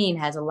screen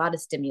has a lot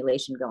of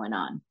stimulation going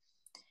on.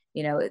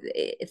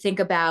 Think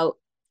about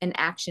an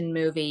action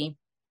movie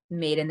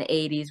made in the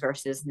 80s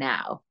versus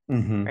now,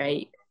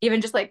 right? Even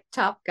just like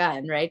Top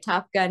Gun, right?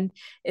 Top Gun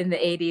in the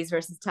 80s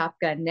versus Top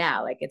Gun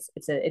now. Like it's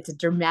a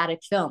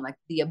dramatic film. Like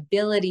the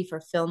ability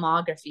for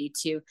filmography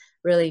to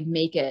really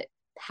make it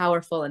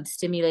powerful and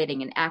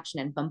stimulating in action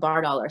and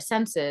bombard all our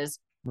senses.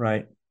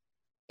 Right.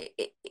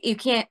 You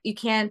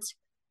can't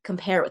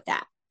compare with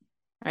that.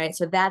 Right.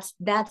 So that's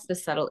the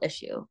subtle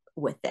issue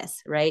with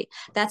this, right?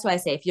 That's why I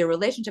say if your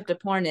relationship to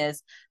porn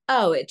is,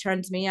 oh, it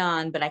turns me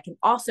on, but I can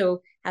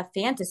also have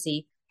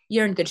fantasy,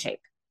 you're in good shape.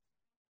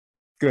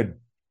 Good.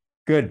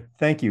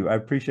 Thank you. I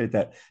appreciate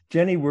that.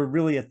 Jenny, we're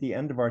really at the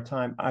end of our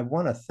time. I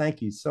want to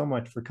thank you so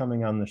much for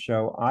coming on the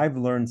show. I've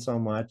learned so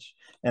much,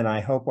 and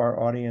I hope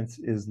our audience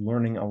is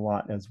learning a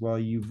lot as well.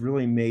 You've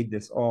really made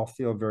this all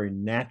feel very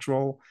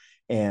natural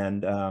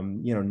and,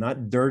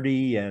 not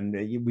dirty, and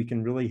we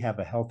can really have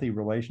a healthy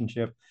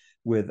relationship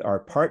with our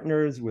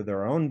partners, with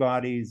our own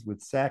bodies, with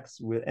sex,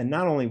 and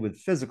not only with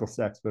physical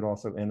sex, but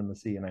also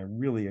intimacy. And I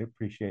really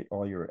appreciate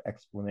all your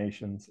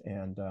explanations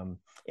and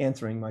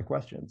answering my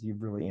questions.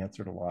 You've really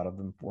answered a lot of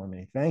them for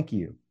me. Thank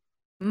you.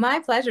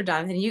 My pleasure,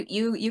 Jonathan.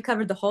 You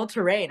covered the whole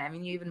terrain. I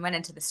mean, you even went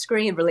into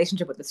the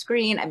relationship with the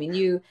screen. I mean,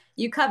 you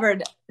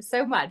covered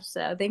so much.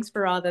 So thanks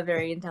for all the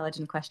very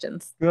intelligent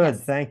questions. Good.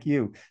 Yes. Thank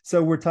you.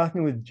 So we're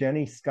talking with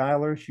Jenny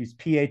Schuyler. She's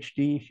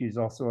PhD. She's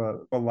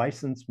also a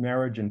licensed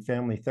marriage and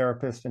family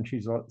therapist, and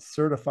she's a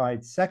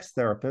certified sex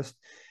therapist.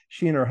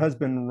 She and her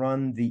husband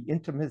run the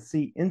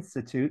Intimacy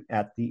Institute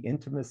at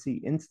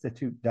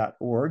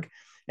theintimacyinstitute.org.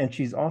 And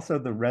she's also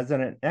the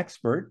resident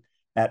expert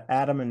at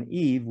Adam and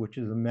Eve, which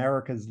is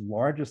America's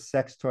largest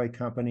sex toy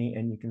company.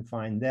 And you can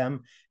find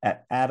them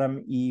at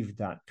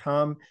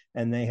adameve.com.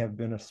 And they have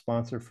been a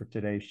sponsor for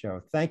today's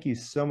show. Thank you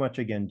so much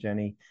again,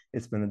 Jenny.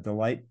 It's been a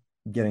delight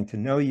getting to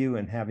know you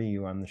and having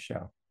you on the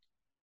show.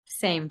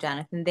 Same,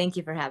 Jonathan. Thank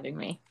you for having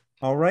me.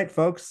 All right,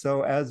 folks.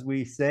 So as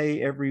we say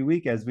every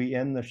week, as we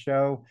end the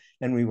show,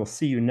 and we will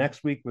see you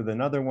next week with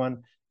another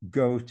one,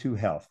 go to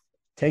health.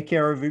 Take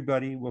care,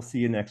 everybody. We'll see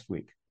you next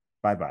week.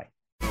 Bye-bye.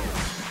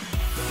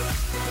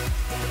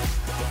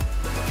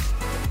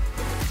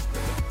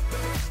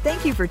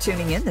 Thank you for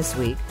tuning in this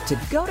week to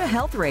Go to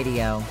Health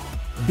Radio.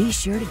 Be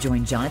sure to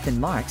join Jonathan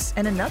Marks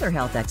and another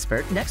health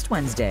expert next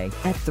Wednesday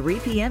at 3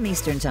 p.m.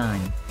 Eastern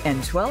Time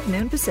and 12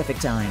 noon Pacific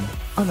Time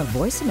on the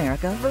Voice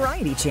America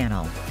Variety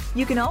Channel.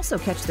 You can also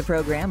catch the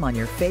program on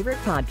your favorite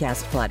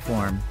podcast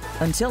platform.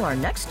 Until our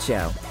next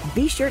show,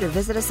 be sure to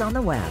visit us on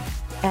the web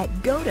at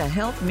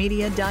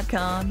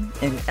gotohealthmedia.com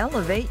and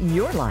elevate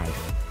your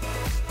life.